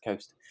France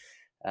coast.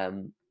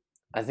 Um,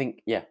 I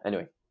think yeah.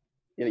 Anyway,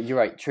 you're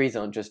right. Trees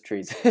aren't just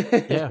trees.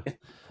 Yeah.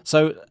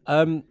 So,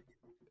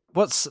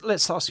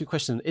 let's ask you a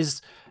question.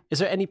 Is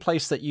there any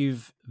place that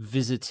you've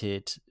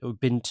visited or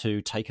been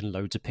to, taken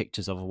loads of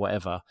pictures of or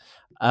whatever,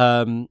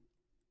 um,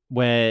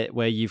 where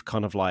you've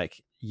kind of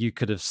like you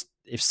could have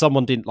if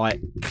someone didn't like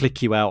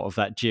click you out of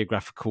that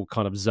geographical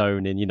kind of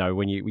zone and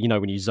when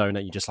you zone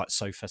out, you're just like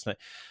so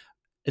fascinated.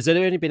 Has there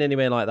only been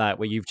anywhere like that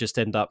where you've just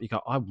end up you go,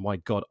 oh my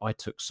god, I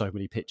took so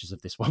many pictures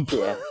of this one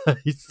Yeah,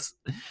 place?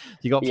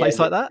 You got a yeah. place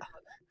like that?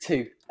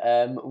 Two.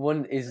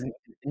 One is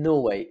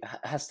Norway.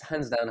 Has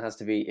hands down has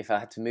to be. If I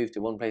had to move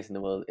to one place in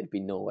the world, it'd be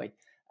Norway.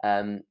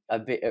 A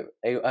bit.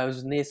 I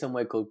was near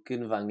somewhere called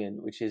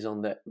Gunvangen, which is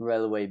on the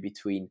railway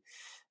between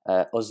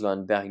Oslo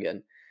and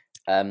Bergen.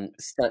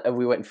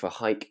 We went for a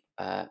hike,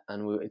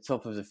 and we were at the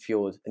top of the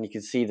fjord, and you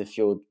could see the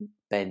fjord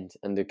bend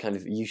and the kind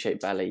of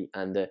U-shaped valley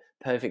and the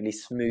perfectly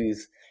smooth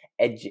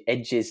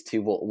edges to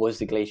what was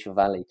the glacial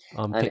valley,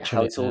 I'm and picturing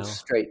how it it's all now.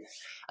 straight,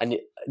 and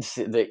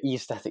the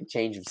eostatic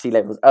change of sea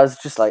levels. I was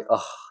just like,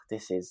 oh,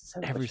 this is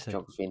so much Everything.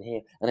 geography in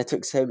here, and I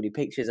took so many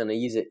pictures, and I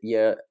use it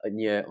year on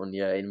year on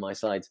year in my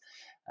slides.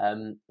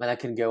 And I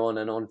can go on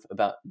and on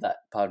about that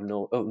part of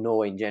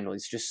Norway in general.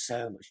 It's just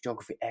so much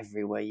geography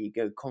everywhere you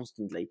go,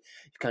 constantly.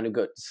 You've kind of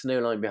got the snow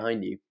line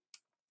behind you.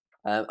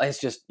 It's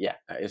just, yeah,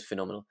 it's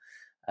phenomenal.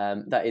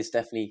 That is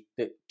definitely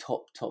the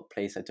top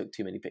place I took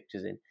too many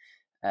pictures in.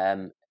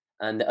 Um,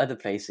 and the other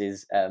place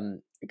is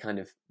kind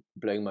of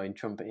blowing my own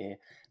trumpet here,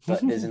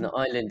 but there's an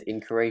island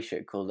in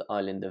Croatia called the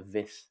island of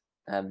Vis.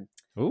 Um,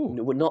 Ooh.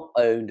 we're not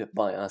owned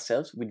by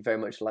ourselves. We'd very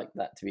much like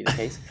that to be the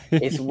case.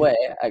 It's where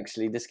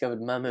actually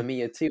discovered Mamma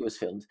Mia 2 was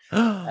filmed.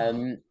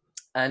 Um,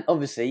 and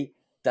obviously,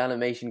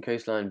 Dalmatian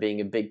coastline being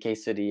a big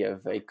case study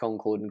of a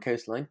Concordan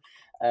coastline,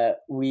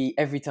 we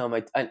every time I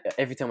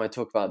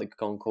talk about the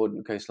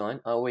Concordan coastline,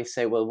 I always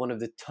say, well, one of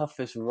the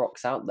toughest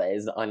rocks out there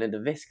is the island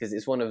of Vis because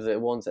it's one of the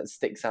ones that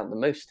sticks out the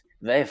most.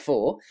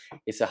 Therefore,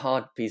 it's a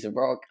hard piece of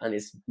rock and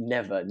it's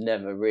never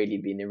really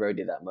been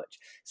eroded that much.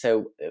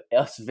 So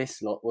us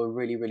Vis lot were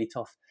really really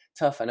tough,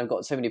 and I've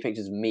got so many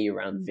pictures of me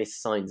around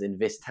Vis signs in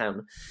Vis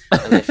town,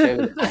 and I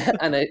showed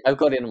I've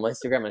got it on my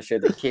Instagram. I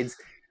showed the kids.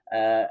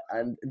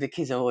 And the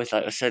kids are always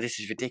like, "Oh, so this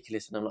is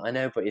ridiculous," and I'm like, "I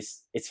know, but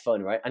it's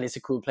fun, right? And it's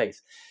a cool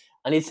place."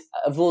 And it's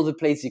of all the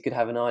places you could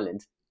have an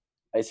island,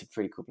 it's a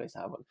pretty cool place to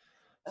have one.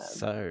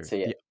 So, So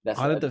yeah, the that's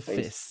the island other of place.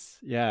 Fis.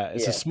 Yeah,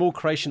 it's a Yeah, small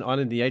Croatian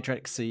island in the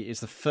Adriatic Sea.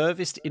 It's the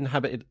furthest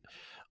inhabited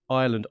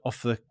island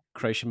off the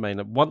Croatian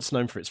mainland, once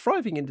known for its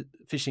thriving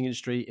fishing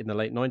industry in the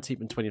late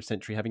 19th and 20th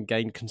century, having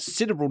gained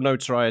considerable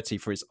notoriety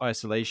for its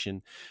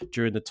isolation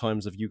during the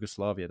times of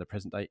Yugoslavia. The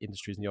present day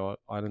industries in the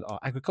island are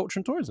agriculture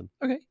and tourism.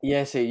 Okay.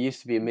 yeah. So it used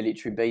to be a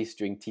military base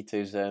during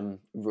Tito's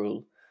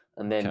rule,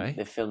 and then Okay.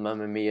 they filmed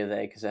Mamma Mia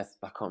there because I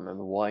can't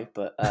remember why,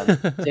 but so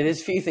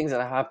there's a few things that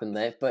have happened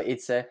there, but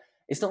it's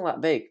not that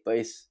big, but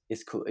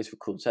it's cool. It's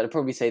cool. So I'd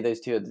probably say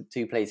those two are the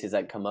two places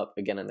that come up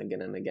again and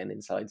again and again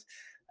in slides,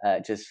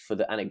 just for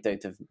the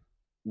anecdote of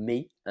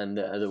me and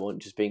the other one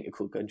just being a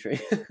cool country.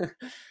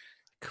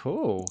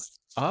 Cool.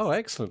 Oh,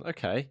 excellent.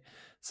 Okay.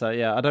 So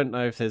yeah, I don't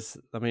know if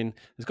I mean,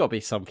 there's got to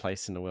be some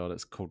place in the world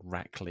that's called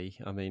Rackley.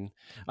 I mean,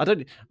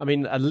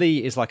 a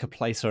lea is like a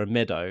place or a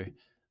meadow,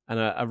 and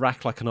a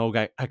rack like an old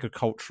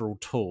agricultural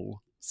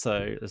tool.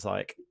 So it's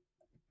like,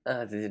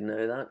 I didn't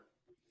know that.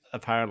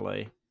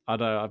 apparently, I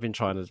know I've been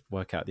trying to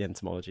work out the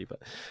etymology, but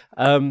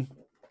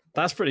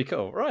that's pretty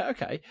cool. Right?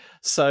 Okay.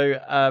 So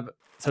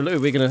Lou,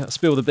 we're gonna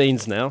spill the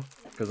beans now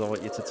because I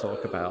want you to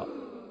talk about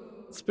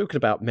speaking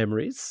about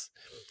memories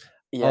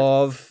Yeah.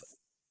 of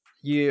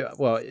you.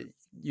 Well,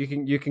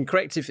 you can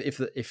correct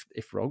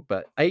if wrong,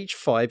 but age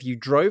 5, you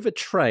drove a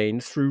train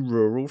through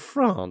rural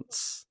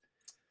France.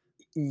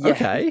 Yeah.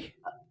 Okay.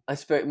 I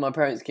spoke. My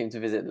parents came to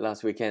visit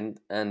last weekend,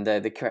 and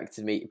they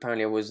corrected me.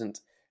 Apparently, I wasn't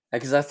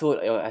because I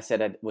thought I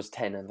said I was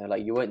 10, and they're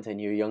like, "You weren't 10,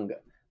 you were younger,"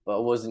 but I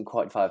wasn't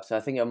quite 5. So I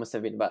think I must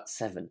have been about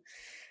 7.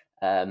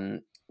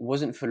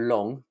 Wasn't for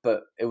long,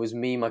 but it was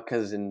me, my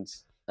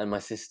cousins, and my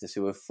sisters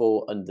who were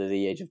 4 under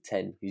the age of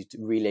 10 who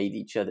relayed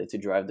each other to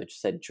drive the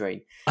said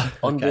train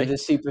under Okay. the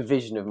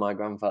supervision of my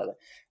grandfather.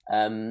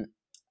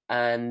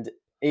 And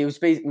it was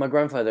basically my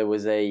grandfather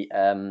was a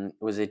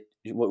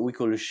what we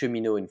call a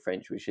cheminot in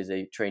French, which is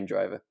a train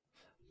driver,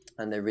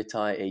 and they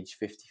retire age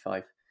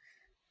 55.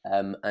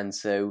 And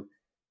so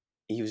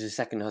he was the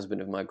second husband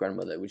of my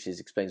grandmother, which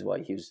explains why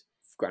he was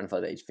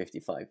grandfather age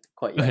 55,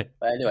 quite young. Right.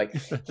 But anyway,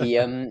 he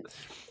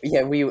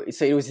yeah,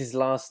 so it was his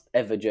last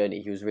ever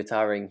journey. He was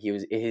retiring. He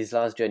was his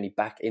last journey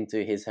back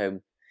into his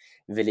home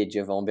village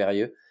of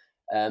Amberieu.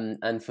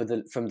 And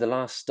from the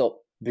last stop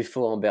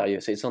before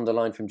Amberieu, so it's on the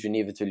line from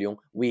Geneva to Lyon,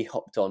 we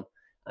hopped on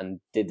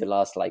and did the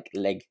last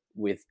leg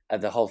with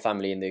the whole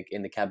family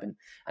in the cabin.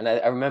 And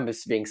I remember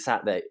being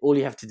sat there. All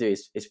you have to do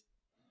is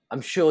I'm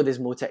sure there's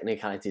more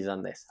technicalities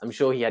on this. I'm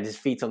sure he had his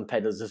feet on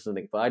pedals or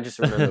something, but I just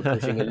remember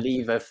pushing a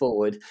lever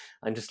forward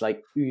and just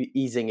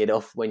easing it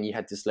off when you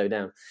had to slow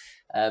down.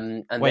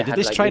 And Wait, did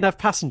this train have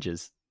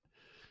passengers?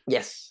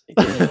 Yes, it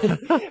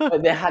did.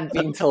 But they had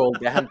been told.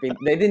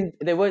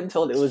 They weren't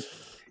told it was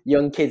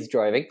young kids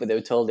driving, but they were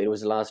told it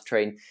was the last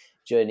train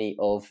journey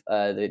of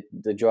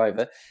the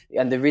driver.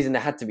 And the reason they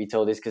had to be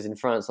told is because in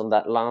France, on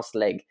that last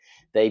leg,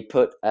 they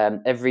put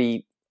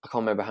every I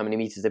can't remember how many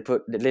meters they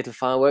put the little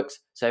fireworks.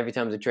 So every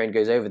time the train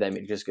goes over them,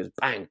 it just goes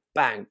bang,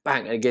 bang,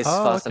 bang, and it gets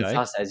faster and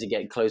faster as you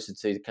get closer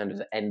to kind of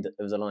the end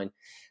of the line.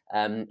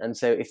 And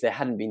so if they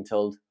hadn't been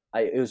told,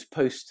 it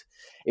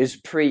was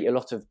pre a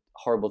lot of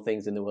horrible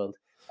things in the world.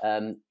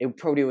 It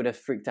probably would have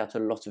freaked out a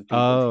lot of people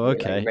Oh, to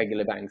okay. hear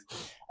regular bangs.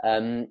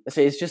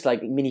 So it's just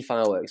like mini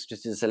fireworks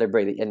just to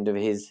celebrate the end of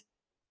his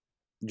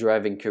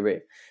driving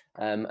career.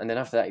 And then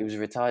after that, he was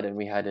retired, and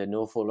we had an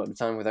awful lot of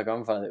time with our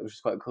grandfather, which was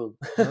quite cool.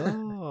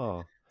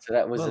 Oh, So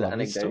that was what a an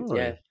lovely anecdote.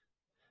 Yeah,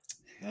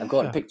 story. I've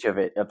got a Yeah. picture of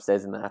it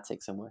upstairs in the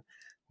attic somewhere.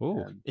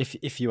 Oh,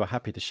 if you are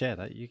happy to share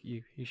that,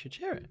 you should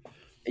share it.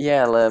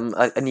 Yeah,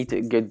 I need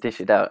to go dish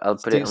it out. I'll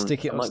put it on.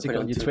 Stick I might it put it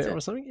on on your Twitter Twitter.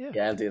 or something. Yeah.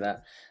 Yeah, I'll do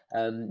that.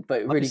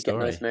 But Lovely really get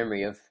nice story.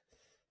 memory of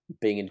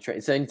being in a train.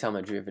 It's the only time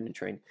I've driven a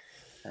train.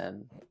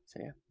 So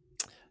yeah.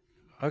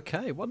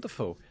 Okay,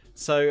 wonderful.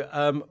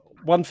 So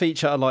one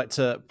feature I like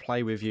to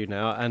play with you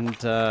now, and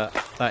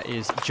that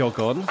is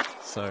Jog On.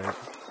 So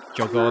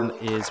Jog On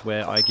is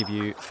where I give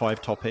you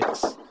 5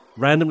 topics,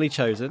 randomly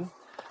chosen,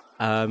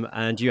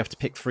 and you have to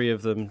pick 3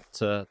 of them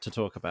to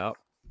talk about.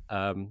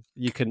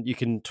 You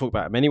can talk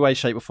about them any way,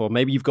 shape, or form.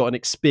 Maybe you've got an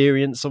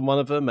experience on one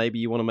of them. Maybe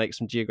you want to make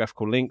some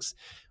geographical links,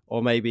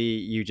 or maybe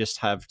you just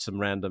have some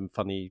random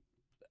funny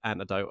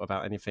anecdote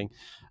about anything.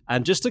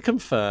 And just to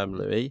confirm,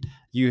 Louis,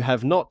 you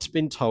have not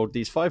been told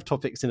these 5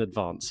 topics in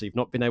advance, so you've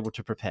not been able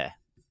to prepare.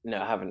 No,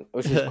 I haven't,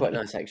 which is quite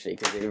nice actually,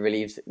 because it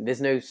relieves.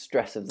 There's no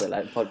stress of the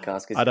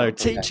podcast because I know,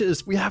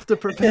 teachers, we have to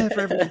prepare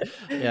for everything.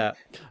 Yeah.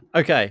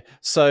 Okay,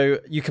 so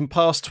you can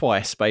pass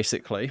twice,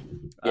 basically.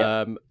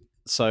 Yeah.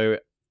 So,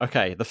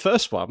 okay, the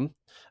first one,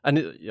 and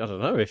I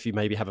don't know if you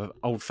maybe have an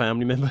old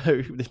family member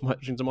who this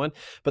might bring to mind,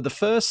 but the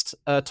first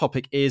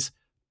topic is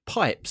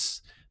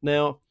pipes.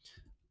 Now,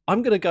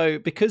 I'm going to go,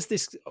 because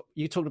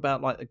you talked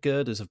about like the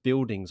girders of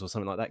buildings or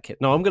something like that, Kit.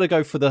 No, I'm going to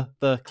go for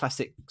the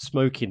classic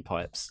smoking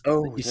pipes.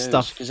 Oh, You those.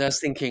 stuff. Because I was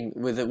thinking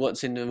with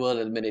what's in the world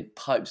at the minute,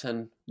 pipes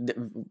and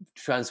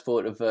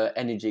transport of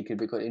energy could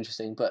be quite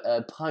interesting. But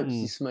pipes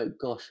you smoke,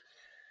 gosh,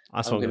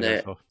 That's I'm what I'm going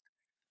to gonna go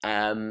for.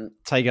 um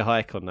Take a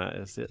hike on that,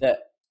 is it? the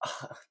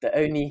the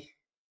only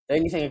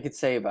thing I could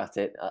say about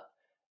it.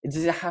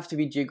 Does it have to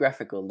be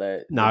geographical?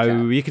 The No,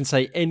 chat. you can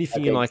say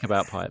anything you Okay, like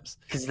about pipes.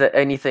 because the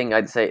only thing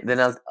I'd say, then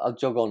I'll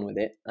jog on with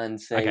it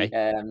and say Okay.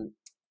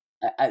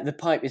 the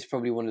pipe is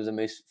probably one of the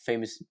most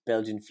famous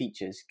Belgian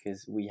features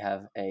because we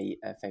have a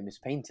famous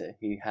painter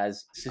who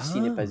has Ceci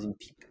n'est pas une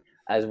pipe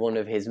as one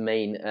of his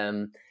main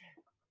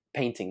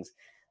paintings.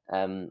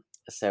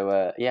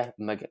 Yeah,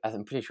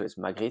 I'm pretty sure it's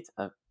Magritte.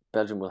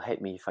 Belgium will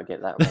hate me if I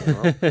get that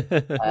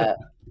wrong.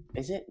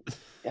 Is it?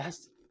 It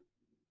has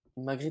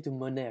Magritte or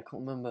Monet. I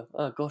can't remember.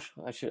 Oh gosh,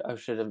 I should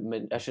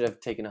have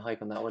taken a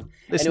hike on that one.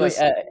 Listeners,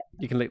 Anyway,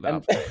 you can look that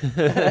up.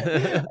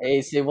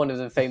 it's one of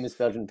the famous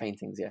Belgian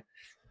paintings. Yeah.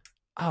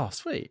 Oh,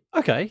 sweet.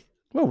 Okay.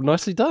 Well,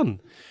 nicely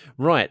done.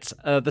 Right.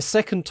 The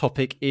second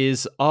topic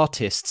is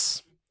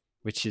artists,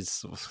 which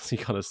is, you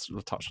kind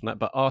of touched on that,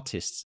 but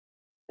artists.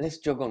 Let's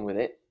jog on with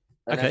it.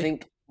 And I Okay.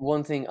 think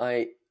one thing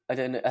I I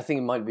don't know. I think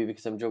it might be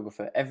because I'm a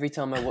geographer. Every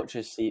time I watch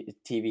a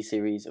TV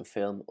series or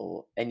film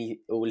or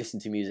listen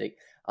to music,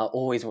 I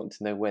always want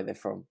to know where they're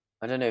from.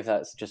 I don't know if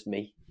that's just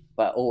me,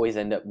 but I always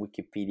end up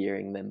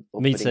Wikipediaing them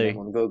or Me putting them too.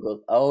 on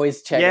Google. I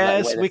always check like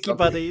Yes, where they're wiki from.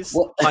 buddies.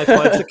 What High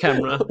five to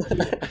camera.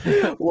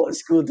 what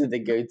school did they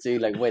go to?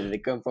 Like where did they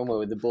come from? Where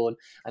were they born?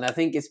 And I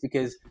think it's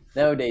because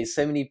nowadays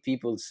so many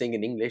people sing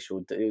in English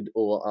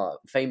or are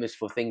famous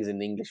for things in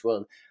the English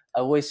world.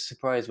 I'm always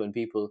surprised when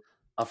people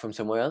are from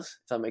somewhere else.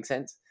 If that makes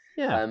sense.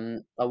 Yeah.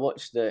 I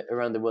watched the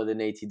Around the World in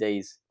 80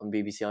 Days on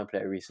BBC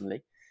iPlayer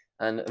recently,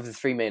 and of the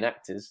three main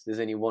actors, there's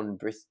only one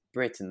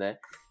Brit in there,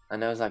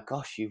 and I was like,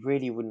 gosh, you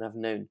really wouldn't have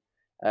known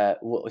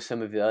what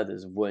some of the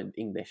others weren't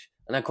English,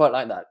 and I quite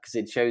like that because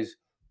it shows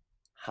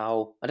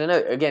how, I don't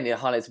know, again, it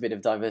highlights a bit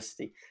of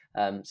diversity.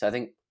 So I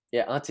think,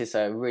 yeah, artists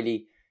are a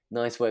really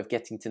nice way of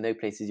getting to know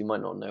places you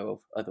might not know of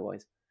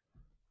otherwise.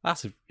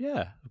 That's a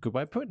good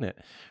way of putting it.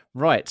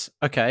 Right.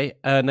 Okay.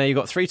 Now you've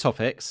got 3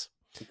 topics,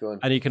 Go on.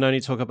 and you can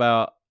only talk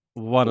about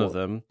one of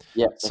them.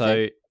 Yeah. So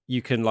Okay.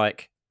 you can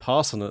like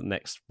pass on the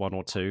next one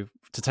or two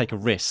to take a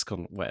risk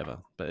on whatever.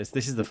 But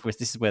this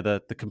is where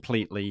the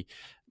completely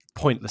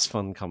pointless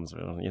fun comes.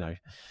 You know,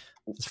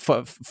 it's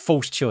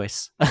false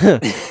choice.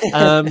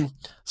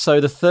 So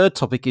the third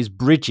topic is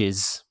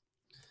bridges.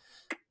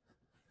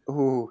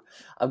 Ooh,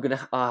 I'm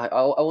gonna. I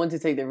want to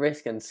take the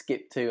risk and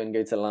skip 2 and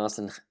go to last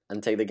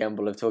and take the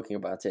gamble of talking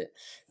about it.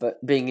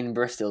 But being in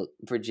Bristol,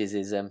 bridges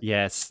is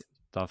Yes,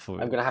 I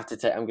thought. I'm gonna have to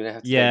take. I'm gonna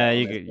have to take Yeah, that one.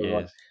 you That's could. the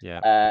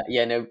one.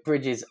 Yeah. No,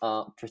 bridges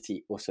are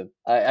pretty awesome.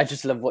 I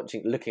just love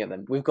looking at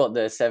them. We've got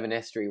the Severn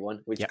Estuary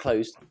one, which Yep.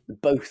 closed.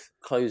 Both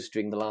closed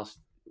during the last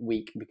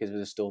week because of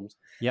the storms.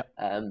 Yep.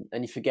 And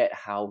you forget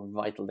how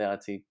vital they are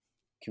to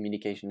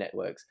communication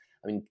networks.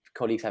 I mean,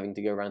 colleagues having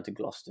to go around to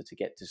Gloucester to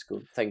get to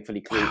school.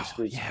 Thankfully,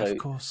 schools Yeah, closed, of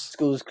course.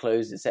 schools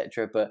closed,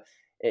 etc. But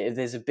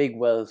there's a big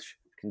Welsh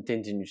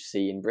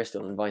contingency in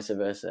Bristol and vice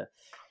versa.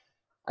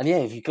 And yeah,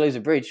 if you close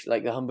a bridge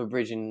like the Humber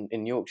Bridge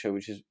in Yorkshire,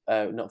 which is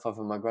not far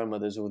from my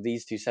grandmother's, or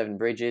these 2 Severn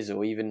bridges,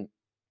 or even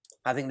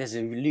I think there's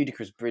a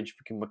ludicrous bridge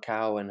between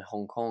Macau and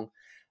Hong Kong.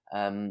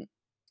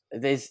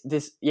 There's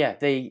this, yeah,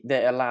 they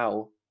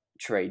allow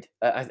trade.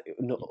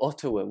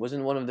 Ottawa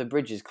wasn't one of the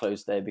bridges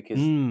closed there because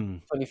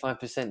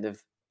 25%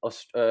 of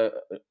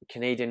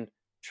Canadian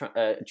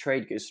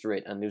trade goes through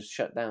it, and it was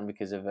shut down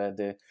because of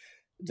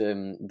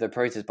the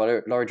protest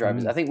by lorry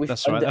drivers. I think we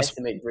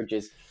underestimate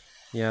bridges.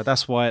 Yeah,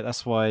 that's why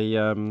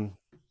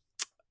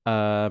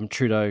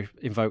Trudeau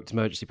invoked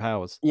emergency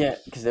powers. Yeah,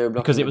 because they were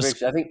blocking the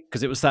bridge. I think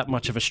because it was that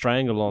much of a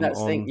strangle on. That's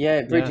the thing.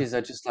 Yeah, bridges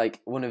are just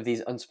like one of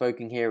these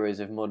unspoken heroes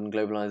of modern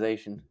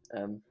globalization.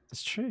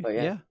 That's true. But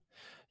yeah.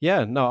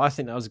 Yeah, no, I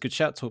think that was a good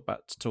shout to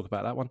talk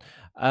about that one.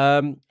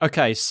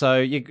 Okay,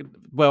 so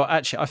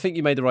actually, I think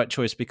you made the right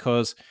choice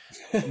because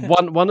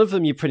one of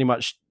them you pretty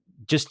much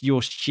just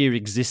your sheer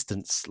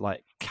existence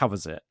like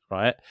covers it,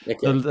 right?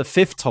 Okay. The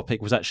fifth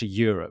topic was actually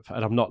Europe,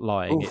 and I'm not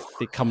lying;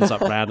 it comes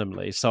up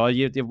randomly, so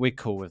we're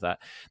cool with that.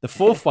 The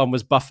fourth one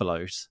was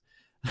buffaloes.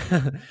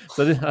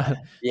 So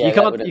yeah,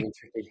 that would have been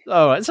tricky.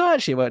 All right, so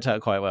actually, it worked out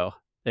quite well.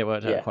 It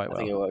worked out quite well. I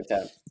think it worked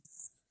out.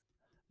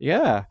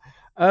 Yeah.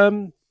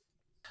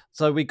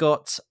 So we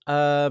got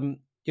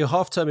your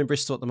half term in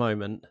Bristol at the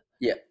moment.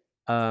 Yeah.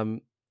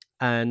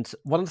 And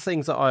one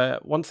thing that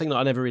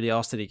I never really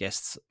asked any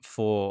guests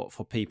for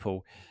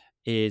people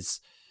is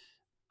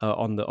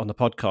on the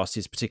podcast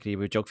is particularly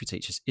with geography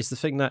teachers is the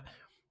thing that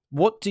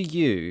what do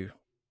you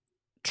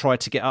try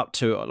to get up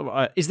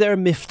to? Is there a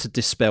myth to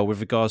dispel with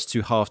regards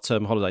to half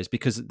term holidays?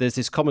 Because there's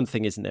this common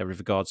thing, isn't there, with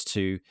regards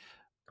to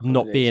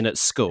not being at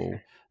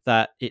school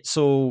that it's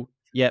all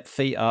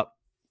feet up.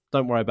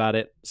 Don't worry about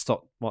it.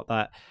 Stop what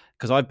that.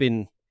 Because I've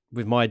been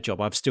with my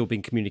job, I've still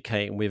been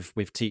communicating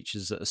with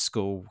teachers at a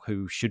school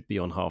who should be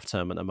on half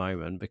term at the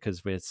moment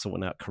because we're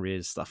sorting out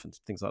careers stuff and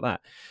things like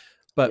that.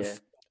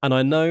 But and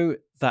I know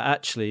that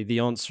actually the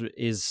answer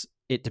is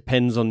it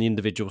depends on the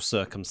individual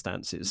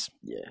circumstances.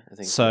 Yeah, I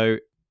think so.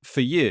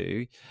 For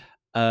you,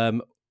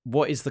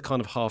 what is the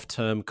kind of half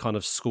term kind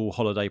of school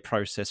holiday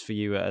process for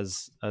you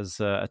as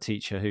a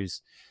teacher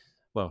who's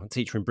a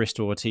teacher in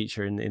Bristol or a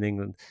teacher in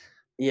England?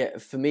 Yeah,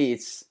 for me,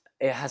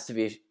 it has to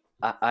be.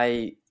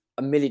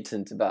 I'm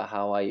militant about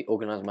how I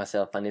organise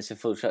myself, and it's a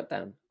full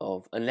shutdown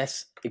of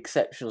unless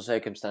exceptional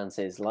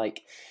circumstances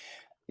like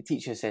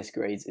teacher assessed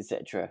grades,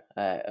 etc.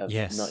 Of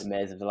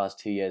nightmares of the last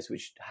 2 years,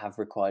 which have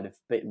required a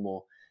bit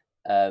more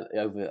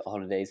over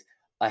holidays.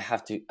 I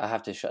have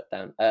to shut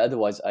down.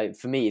 Otherwise,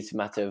 for me, it's a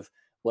matter of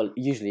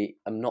usually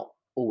I'm not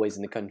always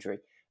in the country.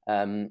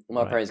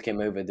 My parents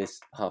came over this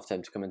half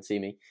term to come and see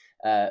me.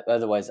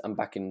 Otherwise, I'm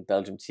back in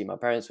Belgium to see my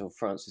parents or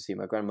France to see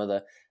my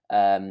grandmother.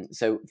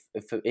 So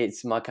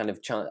it's my kind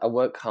of chance. I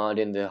work hard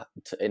in the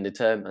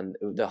term, and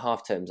the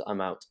half terms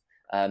I'm out.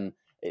 And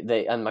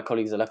my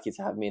colleagues are lucky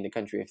to have me in the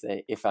country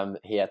if I'm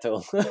here at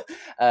all. So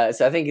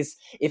I think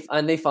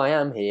if I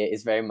am here,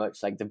 it's very much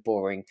like the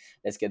boring.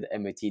 Let's get the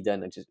MOT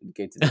done and just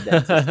go to the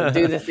dentist and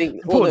do the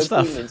thing.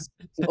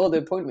 All the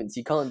appointments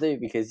you can't do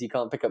because you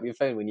can't pick up your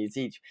phone when you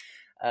teach,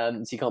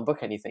 so you can't book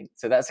anything.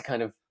 So that's a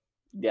kind of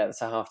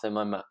that's a half term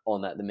I'm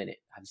on at the minute.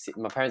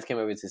 My parents came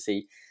over to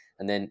see,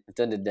 and then I've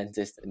done the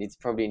dentist. I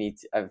probably need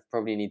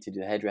to do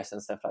the hairdresser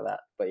and stuff like that.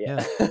 But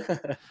Yeah.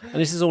 yeah, And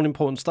this is all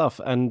important stuff.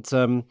 And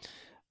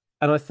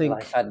I think,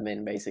 life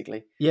admin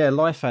basically. yeah,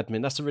 life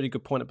admin, that's a really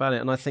good point about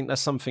it. And I think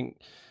that's something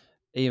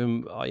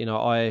even,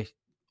 I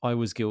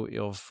was guilty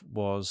of,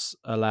 was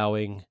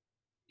allowing,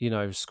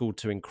 school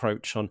to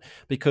encroach on,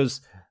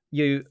 because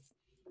you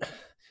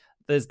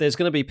there's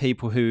going to be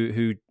people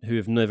who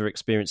have never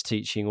experienced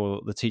teaching,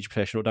 or the teacher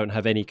profession, or don't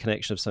have any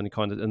connection of some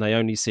kind, and they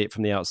only see it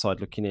from the outside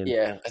looking in.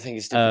 Yeah, I think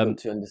it's difficult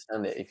to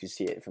understand it if you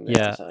see it from the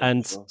Yeah, outside,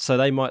 and for sure.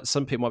 so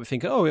some people might be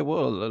thinking, oh,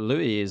 well,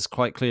 Louis is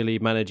quite clearly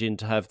managing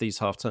to have these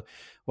half time.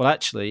 Well,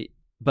 actually,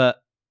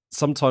 but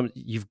sometimes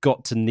you've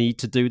got to need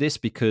to do this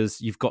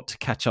because you've got to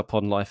catch up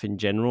on life in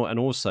general, and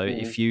also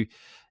Mm.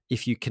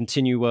 if you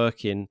continue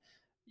working,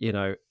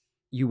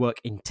 you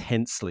work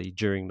intensely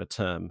during the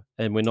term,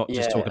 and we're not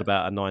just talking Yeah,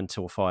 about a 9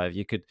 till 5.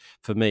 You could,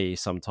 for me,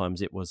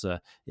 sometimes it was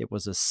a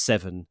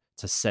 7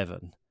 to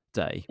 7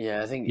 day.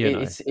 yeah, I think You know,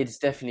 it's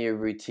definitely a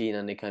routine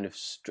and a kind of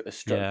a yeah.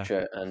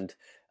 structure. And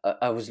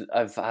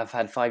I've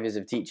had 5 years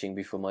of teaching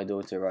before my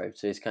daughter arrived,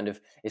 so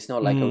it's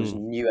not like I was Mm,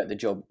 new at the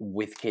job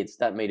with kids.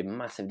 That made a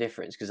massive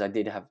difference because I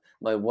did have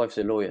my wife's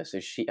a lawyer, so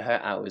her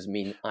hours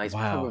mean I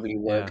wow. probably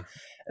Yeah. work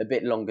a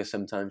bit longer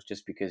sometimes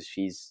just because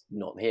she's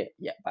not here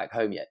yet, back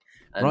home yet.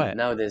 And Right.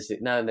 now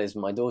there's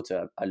my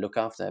daughter. I look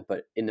after her,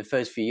 but in the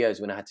first few years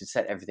when I had to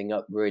set everything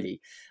up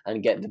really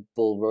and get the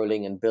ball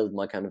rolling and build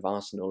my kind of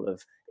arsenal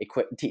of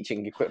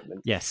teaching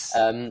equipment, Yes.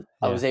 I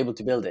Yeah. was able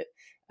to build it.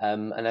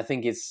 And I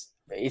think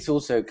it's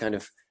also kind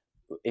of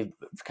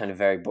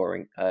very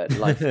boring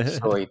life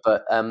story,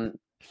 but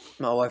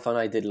my wife and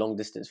I did long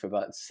distance for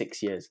about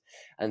 6 years,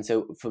 and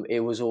so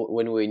it was all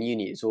when we were in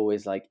uni. It's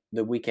always like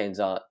the weekends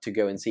are to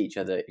go and see each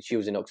other. She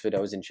was in Oxford,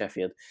 I was in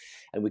Sheffield,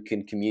 and we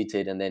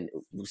commuted, and then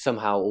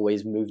somehow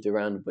always moved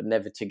around, but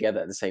never together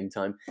at the same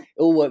time. It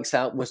all works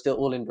out. We're still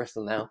all in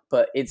Bristol now,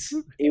 but it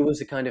was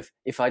a kind of,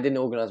 if I didn't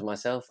organize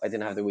myself, I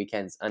didn't have the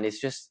weekends, and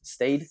it's just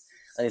stayed,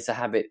 and it's a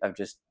habit I've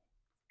just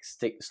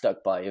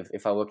stuck by.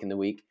 If I work in the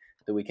week,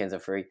 the weekends are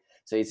free.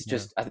 So it's Yeah.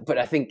 just, but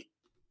I think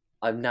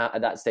I'm now at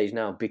that stage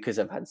now because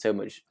I've had so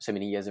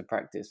many years of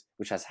practice,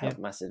 which has Yeah. helped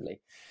massively.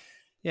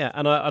 Yeah.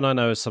 And I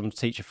know some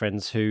teacher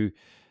friends who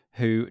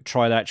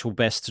try their actual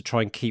best to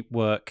try and keep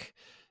work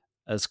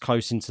as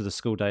close into the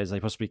school day as they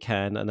possibly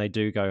can, and they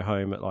do go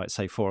home at, like,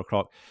 say, 4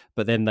 o'clock,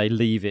 but then they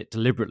leave it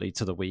deliberately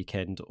to the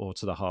weekend or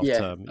to the half Yeah,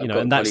 term, I've got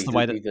a and that's the colleague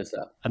way that who does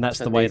that. and that's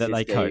the way Sundays that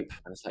they they stay, cope.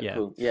 and it's like Yeah.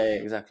 cool. Yeah,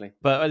 yeah, exactly.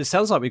 But it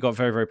sounds like we got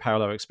very, very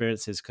parallel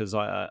experiences, because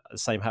the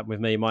same happened with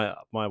me. My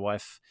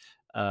wife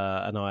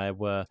and I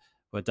were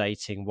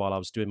dating while I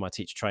was doing my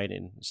teacher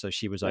training, so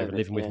she was over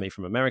living with Yeah, me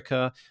from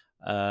America,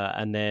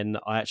 and then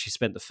I actually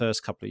spent the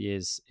first couple of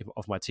years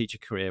of my teacher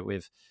career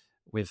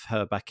with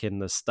her back in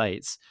the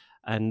States,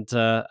 and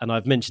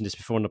I've mentioned this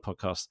before on the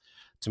podcast,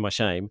 to my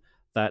shame,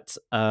 that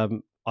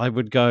I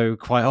would go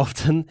quite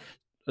often,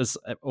 as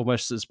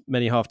almost as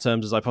many half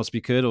terms as I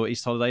possibly could, or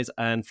East holidays,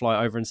 and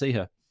fly over and see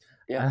her.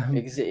 yeah. Um,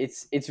 Because it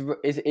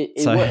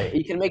so work.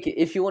 You can make it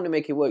if you want to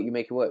make it work. You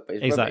make it work, but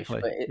it's rubbish.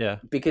 exactly, But yeah.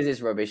 because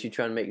it's rubbish, you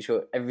try and make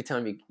sure every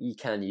time you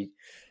can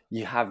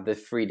you have the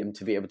freedom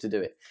to be able to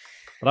do it.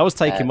 But I was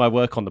taking Uh, my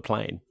work on the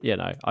plane.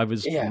 I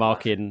was yeah,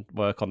 marking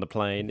work on the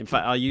plane. In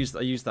fact, I used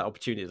that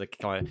opportunity to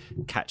kind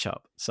of catch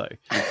up. So,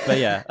 but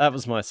yeah, that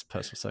was my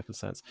personal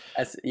circumstance.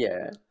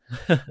 yeah.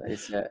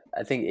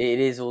 I think it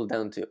is all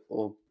down to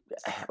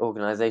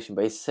organization,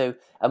 but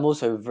I'm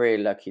also very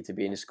lucky to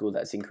be in a school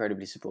that's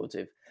incredibly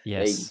supportive. They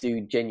Yes.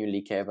 do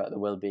genuinely care about the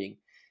well-being,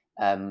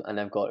 and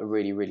I've got a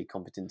really, really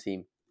competent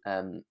team.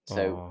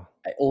 So Oh,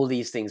 all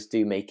these things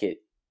do make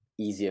it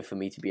easier for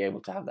me to be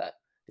able to have that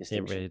it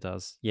distinction. really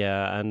does.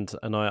 Yeah, and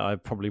I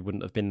probably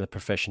wouldn't have been in the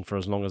profession for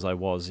as long as I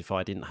was if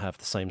I didn't have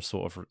the same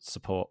sort of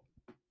support.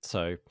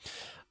 So,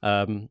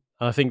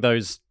 I think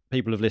those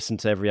people who've listened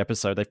to every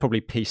episode, they've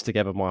probably pieced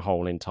together my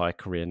whole entire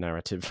career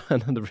narrative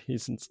and the You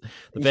should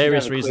have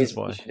various a reasons quiz.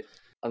 why.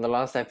 On the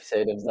last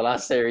episode of the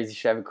last series, you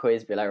should have a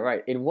quiz. Be like,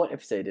 right, in what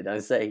episode did I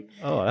say?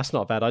 Oh, that's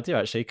not a bad idea,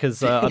 actually,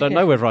 because I don't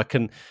know whether I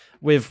can,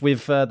 with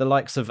the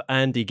likes of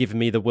Andy giving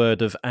me the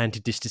word of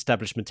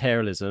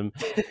anti-disestablishmentarianism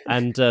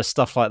and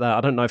stuff like that. I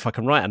don't know if I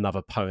can write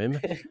another poem.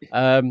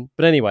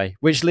 But anyway,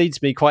 which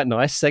leads me quite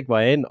nice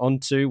segue in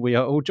onto We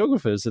Are All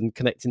Geographers and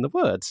connecting the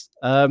words.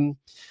 Cool.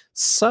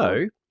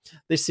 So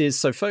this is,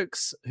 so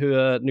folks who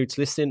are new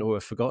to listening or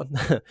have forgotten,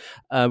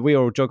 We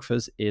Are All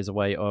Geographers is a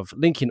way of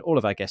linking all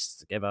of our guests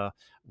together,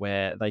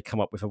 where they come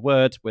up with a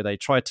word, where they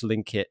try to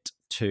link it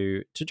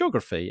to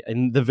geography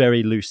in the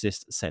very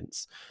loosest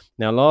sense.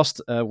 Now,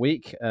 last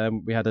week,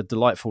 we had a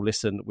delightful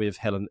listen with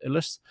Helen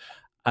Illis,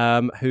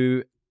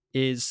 who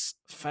is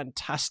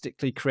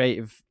fantastically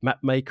creative map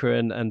maker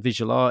and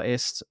visual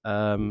artist,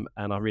 and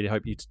I really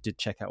hope you did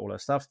check out all her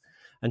stuff.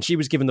 And she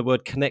was given the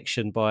word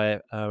connection by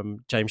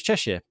James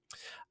Cheshire.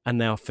 And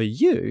now for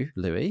you,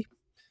 Louis,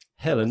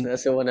 Helen.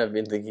 That's the one I've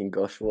been thinking.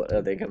 Gosh, what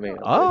are they coming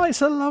up Oh, with?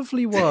 it's a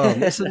lovely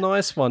one. It's a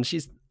nice one.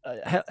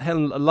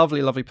 Helen, a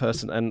lovely, lovely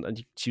person,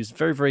 and she was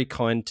very, very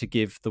kind to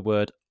give the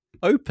word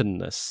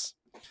openness.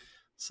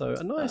 So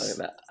I like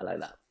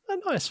that. a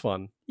nice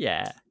one.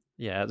 Yeah.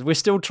 Yeah, we're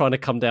still trying to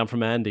come down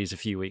from Andy's a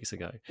few weeks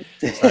ago,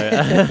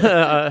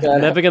 so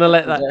never going to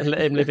let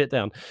him live it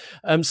down.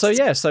 So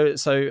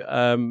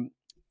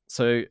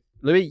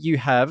Louis, you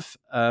have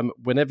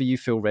whenever you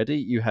feel ready,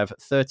 you have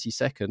 30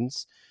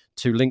 seconds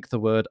to link the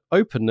word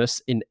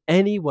openness in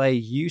any way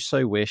you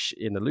so wish,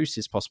 in the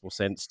loosest possible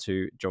sense,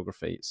 to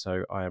geography.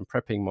 So I am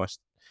prepping my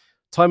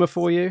timer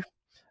for you,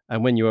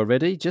 and when you are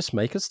ready, just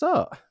make a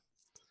start.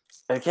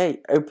 Okay,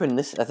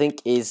 openness, I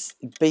think, is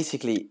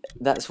basically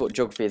that's what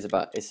geography is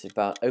about. It's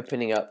about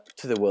opening up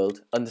to the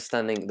world,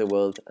 understanding the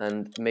world,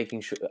 and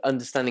making sure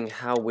understanding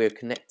how we're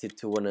connected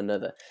to one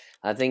another.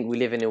 I think we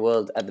live in a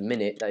world at the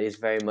minute that is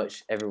very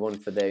much everyone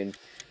for their own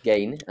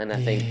gain, and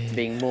I think Yeah.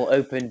 being more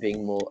open,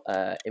 being more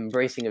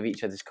embracing of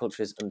each other's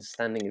cultures,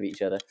 understanding of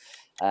each other,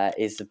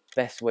 is the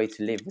best way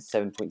to live with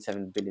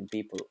 7.7 billion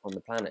people on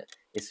the planet.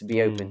 Is to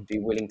be open, Mm. be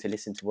willing to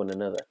listen to one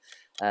another.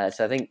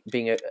 So I think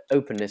being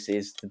openness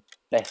is the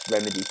best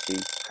remedy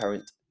to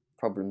current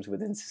problems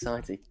within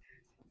society.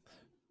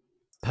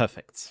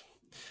 Perfect.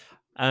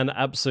 And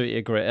absolutely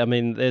agree. I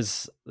mean,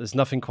 there's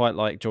nothing quite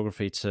like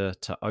geography to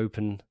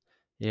open,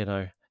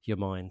 your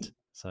mind.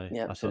 So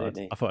Yeah, I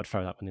absolutely. thought I'd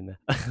throw that one in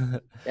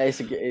there. Yeah, it's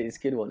a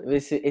good one.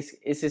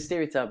 It's a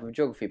stereotype of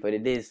geography, but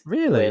it is a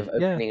way of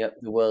Really? Yeah. opening up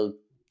the world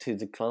to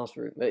the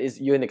classroom.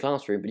 You're in the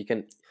classroom, but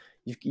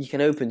you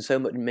can open so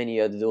many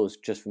other doors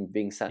just from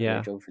being sat in a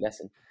Yeah. geography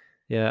lesson.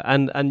 Yeah.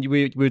 And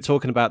we were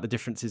talking about the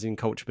differences in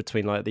culture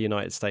between like the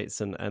United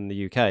States and the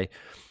UK.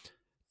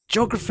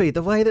 Geography,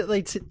 the way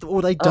that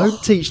or they don't Oh,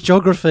 teach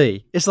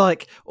geography. It's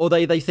like, or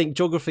they think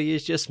geography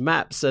is just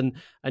maps, and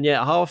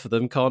yet half of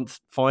them can't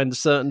find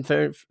certain.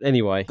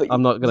 Anyway, but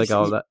I'm not going to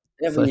go on that.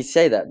 yeah, but So you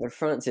say that, but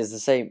France is the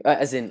same.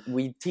 As in,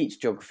 we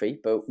teach geography,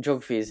 but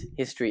geography is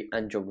history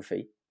and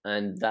geography,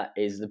 and that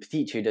is the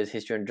teacher who does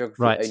history and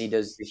geography right. only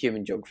does the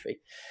human geography,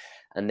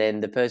 and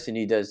then the person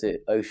who does the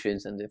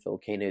oceans and the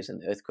volcanoes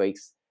and the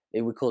earthquakes,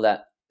 we call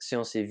that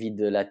science et vie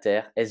de la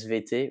terre,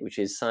 SVT, which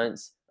is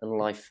science and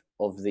life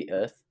of the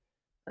earth.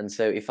 And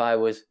so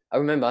I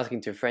remember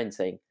asking to a friend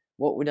saying,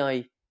 what would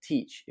I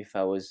teach if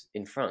I was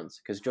in France?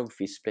 Because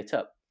geography is split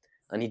up.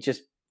 And he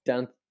just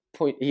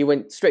he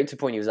went straight to the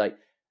point. He was like,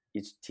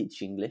 you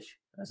teach English?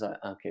 I was like,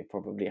 okay,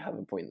 probably have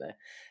a point there.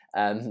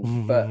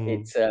 But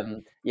it's,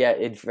 yeah,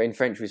 in in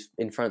France,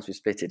 we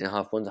split it in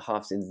half. One's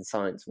half in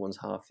science, one's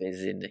half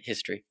is in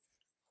history,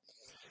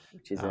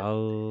 which is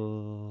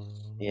Oh.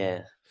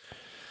 yeah.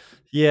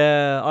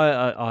 Yeah,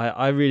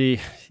 I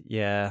really,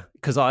 yeah,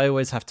 because I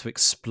always have to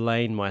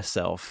explain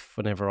myself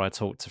whenever I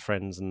talk to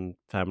friends and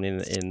family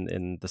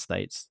in the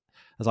States. I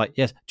was like,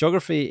 yes,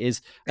 geography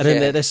is, and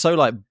then Yeah. they're so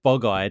like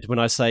bog-eyed when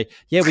I say,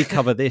 yeah, we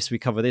cover this, we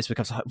cover this, we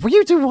cover. Like, well,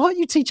 you do what?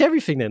 You teach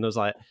everything then? I was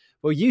like,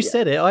 well, you Yeah.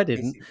 said it, I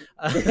didn't.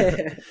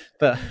 Basically.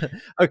 But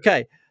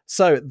okay,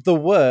 so the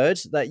word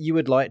that you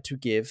would like to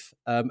give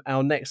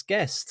our next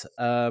guest,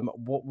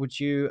 what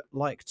would you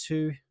like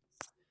to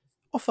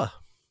offer?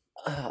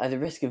 At the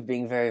risk of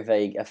being very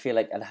vague, I feel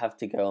like I'd have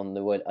to go on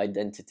the word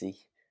identity.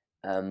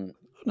 Um,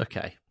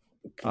 Okay,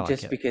 I like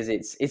just it. because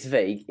it's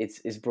vague,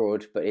 it's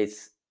broad, but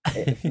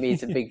for me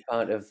it's a big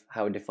part of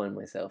how I define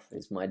myself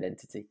is my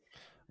identity.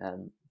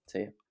 So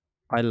yeah.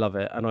 I love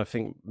it, and I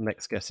think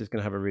next guest is going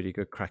to have a really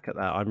good crack at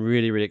that. I'm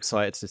really, really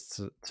excited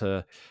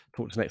to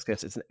talk to next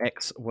guest. It's an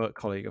ex-work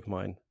colleague of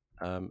mine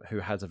who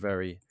has a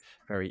very,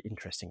 very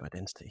interesting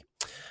identity.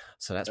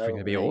 So that's going Oh,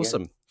 to be there you go.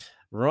 awesome.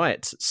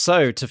 Right.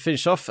 So to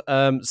finish off,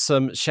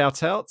 some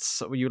shout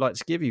outs you would like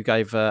to give. You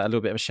gave a little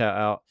bit of a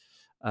shout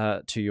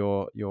out to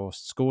your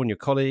school and your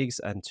colleagues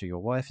and to your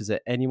wife. Is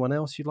there anyone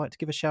else you'd like to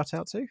give a shout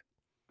out to?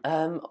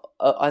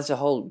 As a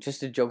whole,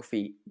 just a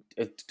geography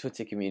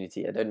Twitter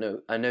community. I don't know.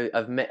 I know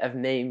I've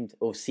named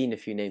or seen a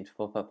few names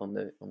pop up on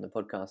the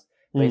podcast,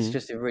 but it's Mm.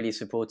 just a really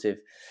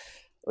supportive.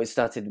 It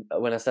started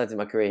when I started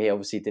my career here.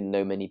 Obviously, didn't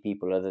know many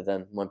people other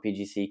than my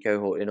PGC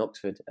cohort in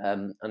Oxford,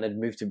 and I'd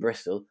moved to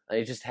Bristol, and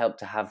it just helped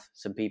to have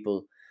some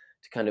people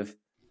to kind of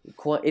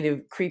quite in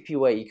a creepy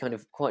way. You kind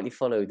of quietly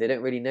follow. They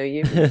don't really know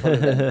you, but you follow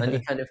them, and you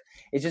kind of.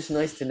 It's just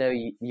nice to know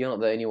you're not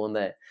the only one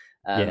there.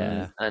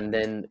 Yeah. And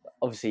then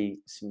obviously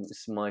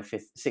it's my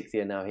sixth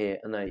year now here,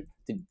 and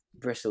the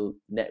Bristol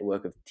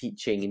network of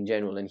teaching in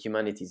general and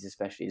humanities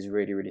especially is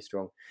really really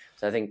strong.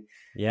 So I think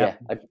Yep.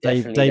 yeah, I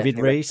David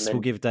definitely Reese. We'll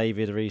recommend give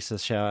David Reese a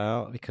shout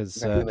out because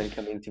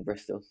coming to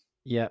Bristol.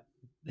 yeah,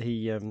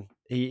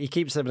 he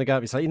keeps having a go at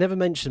me. He's like, you never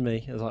mentioned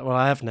me. I was like, well,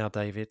 I have now,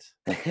 David.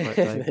 Right, There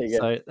Dave. you go.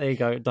 So there you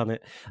go, done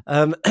it.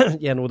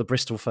 Yeah, and all the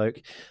Bristol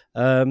folk.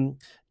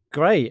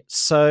 Great.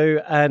 So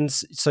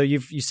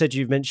you said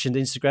you've mentioned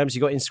Instagrams.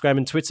 You got Instagram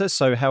and Twitter.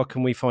 So how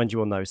can we find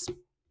you on those?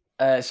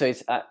 So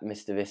it's at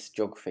Mr. Vis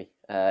Geography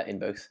in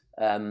both.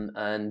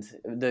 And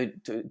the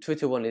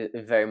Twitter one is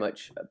very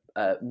much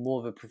more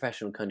of a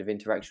professional kind of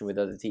interaction with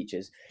other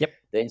teachers. Yep.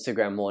 The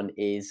Instagram one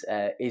is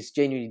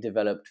genuinely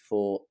developed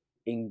for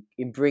in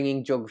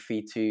bringing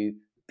geography to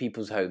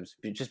people's homes.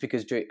 Just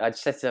because I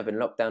set it up in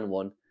lockdown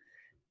one,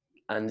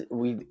 and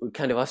we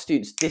kind of, our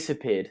students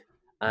disappeared,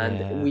 and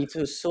Yeah. we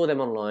just saw them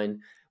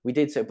online. We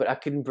did so, but I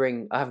couldn't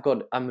bring.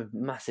 I'm a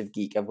massive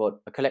geek. I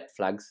collect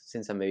flags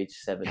since I'm age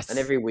 7, and Yes.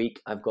 every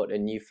week I've got a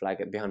new flag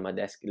behind my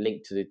desk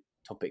linked to the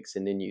topics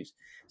in the news.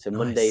 So Nice.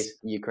 Monday's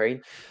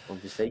Ukraine,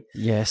 obviously.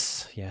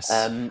 Yes.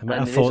 And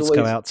Our there's thoughts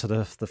go always, out to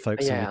the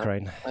folks in yeah,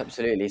 Ukraine.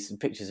 absolutely. Some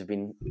pictures have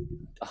been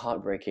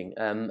heartbreaking.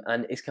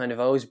 And it's kind of,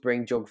 I always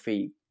bring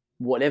geography,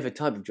 whatever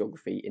type of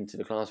geography, into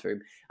the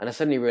classroom. And I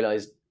suddenly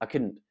realised I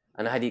couldn't.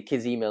 And I had the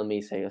kids email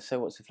me saying, "So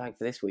what's the flag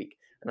for this week?"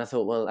 And I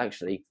thought, well,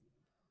 actually,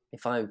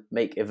 if I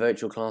make a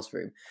virtual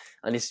classroom,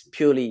 and it's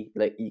purely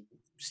like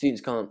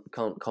students can't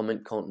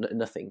comment,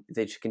 nothing.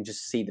 They can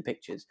just see the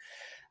pictures,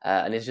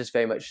 and it's just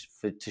very much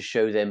to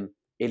show them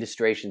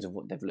illustrations of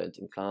what they've learned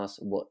in class,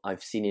 what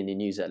I've seen in the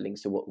news that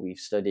links to what we've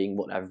studying,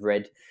 what I've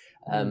read.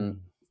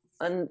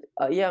 And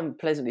I'm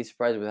pleasantly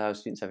surprised with how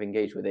students have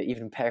engaged with it.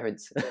 Even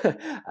parents,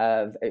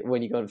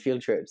 when you go on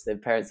field trips, their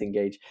parents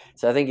engage.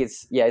 So I think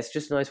it's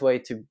just a nice way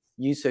to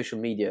use social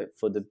media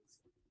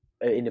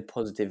in a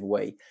positive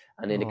way,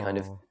 and in a kind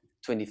of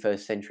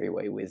 21st century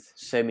way. With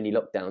so many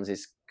lockdowns,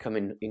 is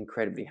coming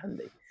incredibly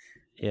handy.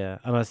 Yeah,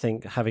 and I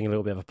think having a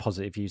little bit of a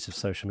positive use of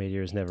social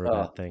media is never a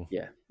bad thing.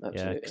 Yeah,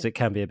 absolutely. Because it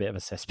can be a bit of a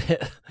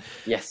cesspit.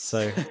 Yes.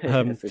 So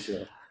for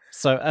sure.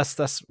 So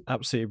that's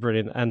absolutely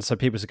brilliant, and so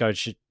people should go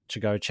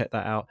check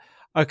that out.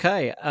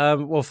 Okay,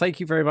 well, thank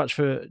you very much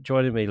for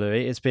joining me,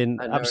 Louis. It's been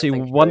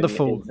absolutely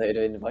wonderful.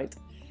 Invite.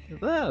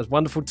 Yeah, it's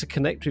wonderful to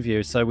connect with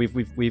you. So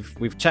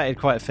we've chatted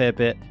quite a fair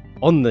bit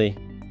on the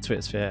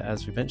Twitter sphere,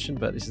 as we mentioned,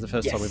 but this is the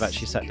first time we've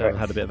actually sat down and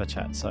had a bit of a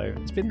chat. So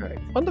it's been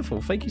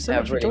wonderful. Thank you so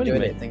much for joining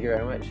me. Thank you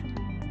very much.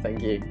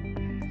 Thank you.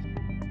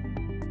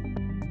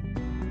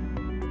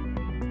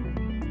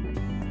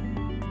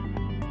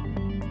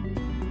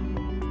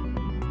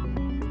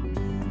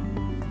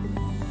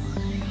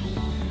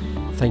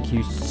 Thank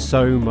you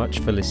so much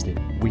for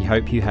listening. We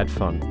hope you had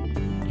fun.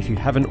 If you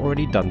haven't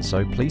already done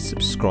so, please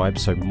subscribe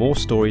so more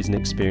stories and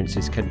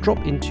experiences can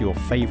drop into your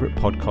favourite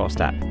podcast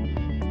app.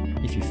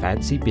 If you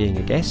fancy being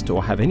a guest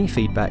or have any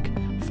feedback,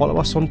 follow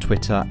us on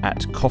Twitter at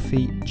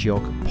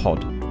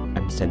coffeegeogpod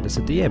and send us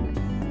a DM.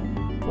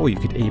 Or you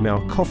could email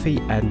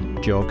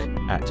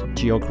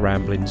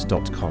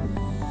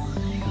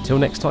coffeeandgeog@geogramblings.com. Until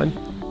next time,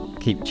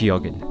 keep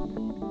geogging.